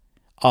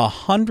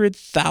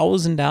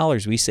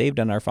 $100,000 we saved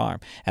on our farm.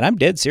 And I'm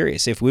dead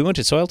serious. If we went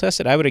to soil test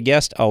it, I would have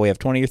guessed, we have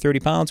 20 or 30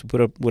 pounds. We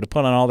would have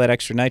put on all that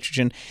extra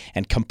nitrogen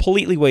and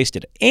completely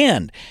wasted it.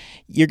 And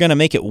you're going to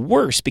make it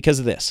worse because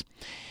of this.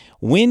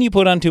 When you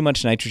put on too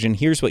much nitrogen,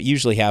 here's what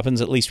usually happens,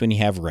 at least when you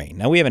have rain.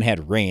 Now, we haven't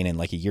had rain in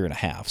like a year and a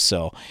half.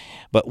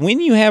 But when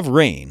you have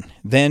rain,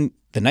 then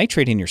the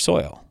nitrate in your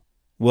soil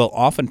will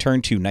often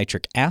turn to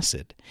nitric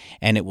acid,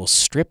 and it will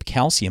strip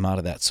calcium out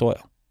of that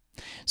soil.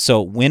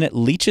 So when it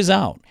leaches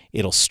out,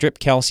 it'll strip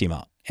calcium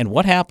out. And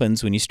what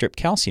happens when you strip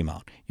calcium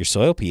out? Your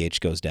soil pH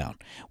goes down,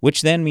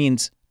 which then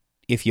means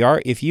if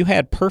you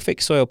had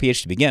perfect soil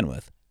pH to begin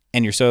with,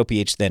 and your soil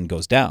pH then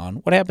goes down,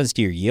 what happens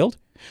to your yield?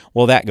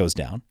 Well, that goes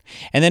down.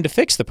 And then to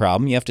fix the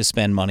problem, you have to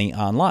spend money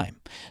on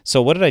lime.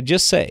 So what did I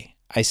just say?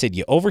 I said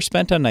you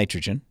overspent on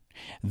nitrogen,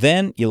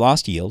 then you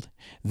lost yield,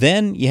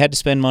 then you had to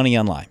spend money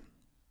on lime.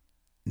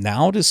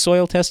 Now does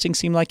soil testing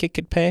seem like it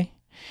could pay?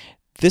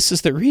 This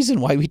is the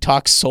reason why we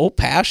talk so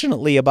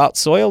passionately about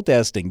soil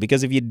testing,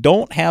 because if you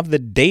don't have the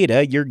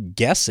data, you're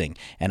guessing.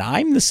 And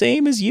I'm the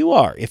same as you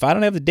are. If I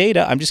don't have the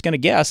data, I'm just going to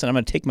guess, and I'm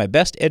going to take my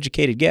best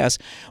educated guess.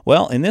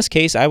 Well, in this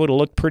case, I would have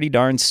looked pretty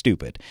darn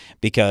stupid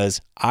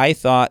because I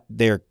thought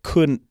there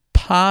couldn't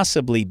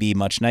possibly be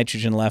much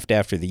nitrogen left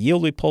after the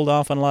yield we pulled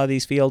off on a lot of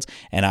these fields,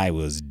 and I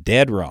was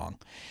dead wrong.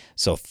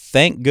 So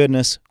thank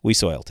goodness we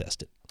soil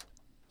tested.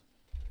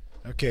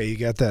 Okay, you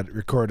got that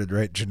recorded,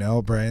 right,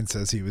 Janelle? Brian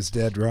says he was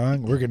dead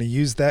wrong. We're going to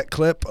use that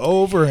clip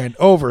over and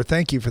over.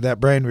 Thank you for that,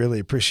 Brian. Really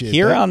appreciate it.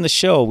 Here on the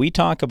show, we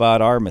talk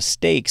about our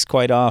mistakes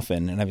quite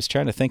often, and I was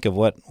trying to think of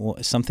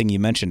something you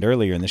mentioned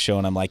earlier in the show,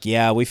 and I'm like,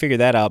 yeah, we figured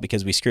that out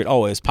because we screwed. It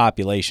was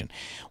population.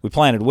 We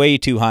planted way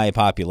too high a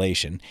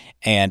population,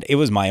 and it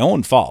was my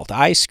own fault.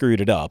 I screwed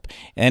it up,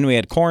 and we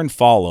had corn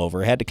fall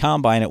over, had to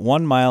combine at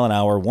 1 mile an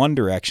hour, one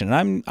direction,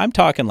 and I'm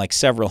talking like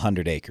several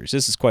hundred acres.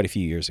 This is quite a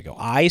few years ago.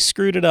 I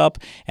screwed it up,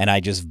 and I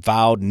just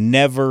vowed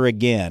never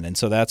again. And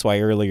so that's why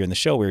earlier in the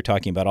show we were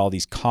talking about all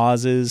these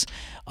causes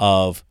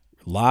of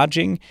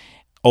lodging.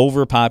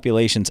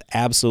 Overpopulation's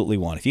absolutely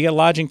one. If you got a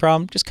lodging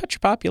problem, just cut your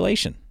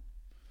population.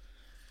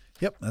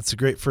 Yep, that's a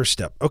great first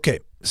step. Okay,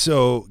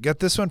 so got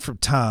this one from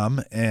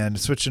Tom, and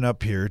switching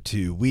up here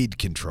to weed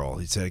control.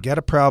 He said, I got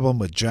a problem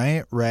with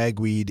giant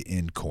ragweed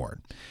in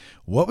corn.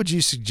 What would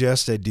you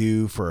suggest I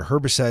do for a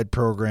herbicide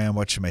program?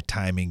 What should my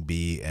timing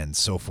be, and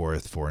so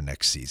forth for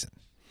next season?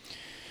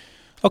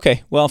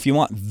 Okay, well, if you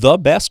want the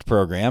best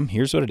program,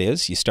 here's what it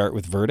is. You start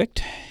with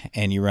Verdict,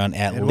 and you run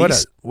at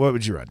least... What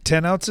would you run?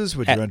 10 ounces?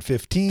 Would you run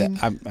 15?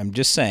 I'm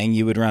just saying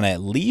you would run at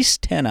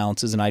least 10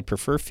 ounces, and I'd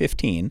prefer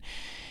 15.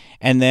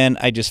 And then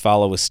I just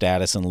follow with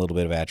Status and a little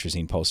bit of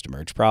atrazine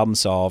post-emerge. Problem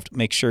solved.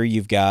 Make sure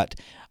you've got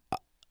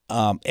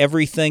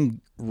everything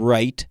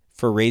right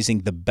for raising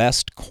the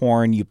best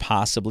corn you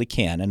possibly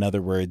can. In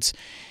other words,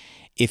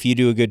 if you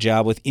do a good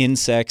job with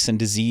insects and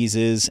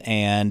diseases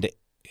and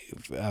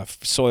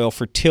soil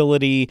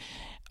fertility,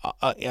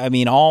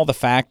 all the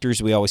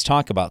factors we always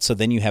talk about. So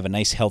then you have a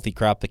nice healthy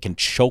crop that can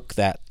choke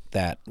that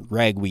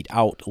ragweed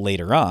out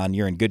later on.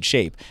 You're in good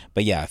shape.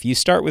 But yeah, if you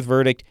start with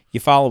Verdict, you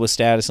follow with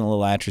Status and a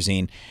little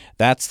atrazine,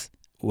 that's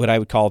what I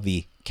would call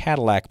the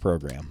Cadillac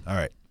program. All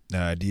right.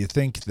 Now, do you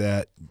think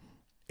that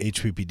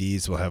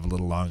HPPDs will have a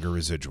little longer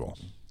residual?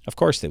 Of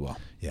course they will.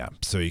 Yeah.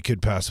 So you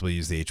could possibly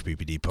use the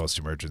HPPD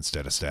post-emerge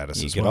instead of Status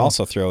as well. You could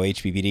also throw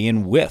HPPD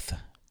in with.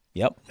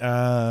 Yep.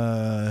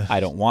 I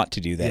don't want to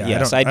do that. Yeah,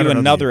 yes, I do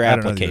another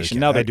application.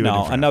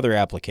 Another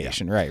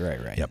application. Yeah.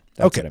 Right. Yep.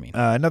 That's okay. what I mean.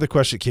 Another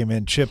question came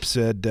in. Chip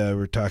said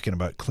we're talking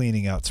about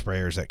cleaning out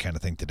sprayers, that kind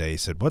of thing today. He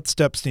said, what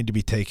steps need to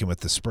be taken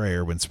with the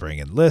sprayer when spraying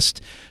Enlist?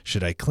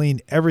 Should I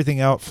clean everything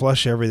out,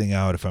 flush everything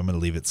out if I'm going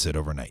to leave it sit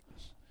overnight?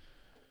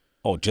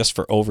 Oh, just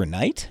for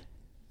overnight?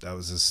 That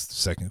was his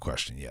second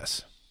question,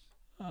 yes.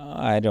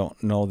 I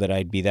don't know that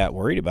I'd be that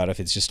worried about if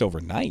it's just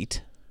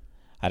overnight.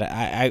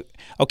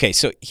 Okay,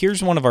 so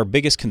here's one of our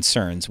biggest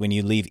concerns when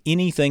you leave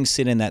anything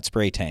sit in that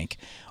spray tank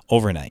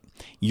overnight.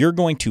 You're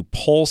going to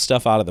pull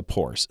stuff out of the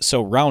pores.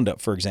 So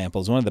Roundup, for example,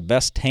 is one of the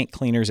best tank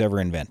cleaners ever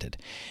invented.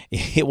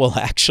 It will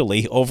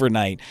actually,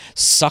 overnight,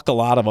 suck a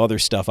lot of other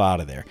stuff out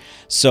of there.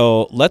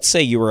 So let's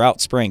say you were out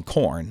spraying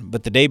corn,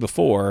 but the day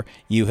before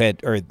you had,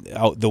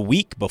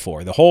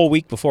 the whole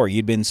week before,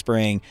 you'd been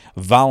spraying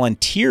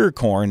volunteer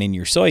corn in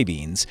your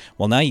soybeans.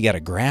 Well, now you got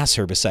a grass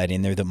herbicide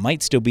in there that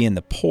might still be in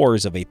the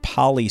pores of a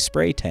poly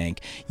spray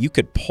tank. You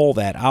could pull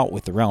that out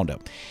with the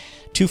Roundup.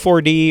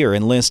 2,4-D or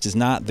Enlist is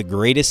not the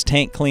greatest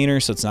tank cleaner,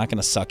 so it's not going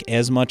to suck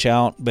as much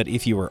out. But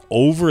if you were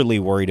overly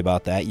worried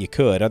about that, you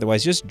could.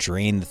 Otherwise, just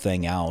drain the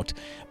thing out.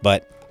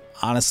 But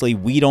honestly,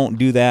 we don't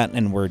do that,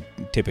 and we're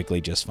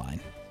typically just fine.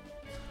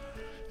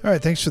 All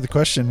right, thanks for the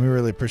question. We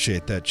really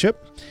appreciate that,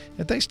 Chip.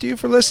 And thanks to you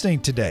for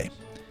listening today.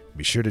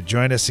 Be sure to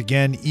join us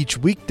again each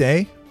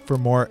weekday for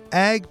more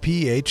Ag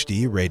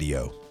PhD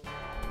Radio.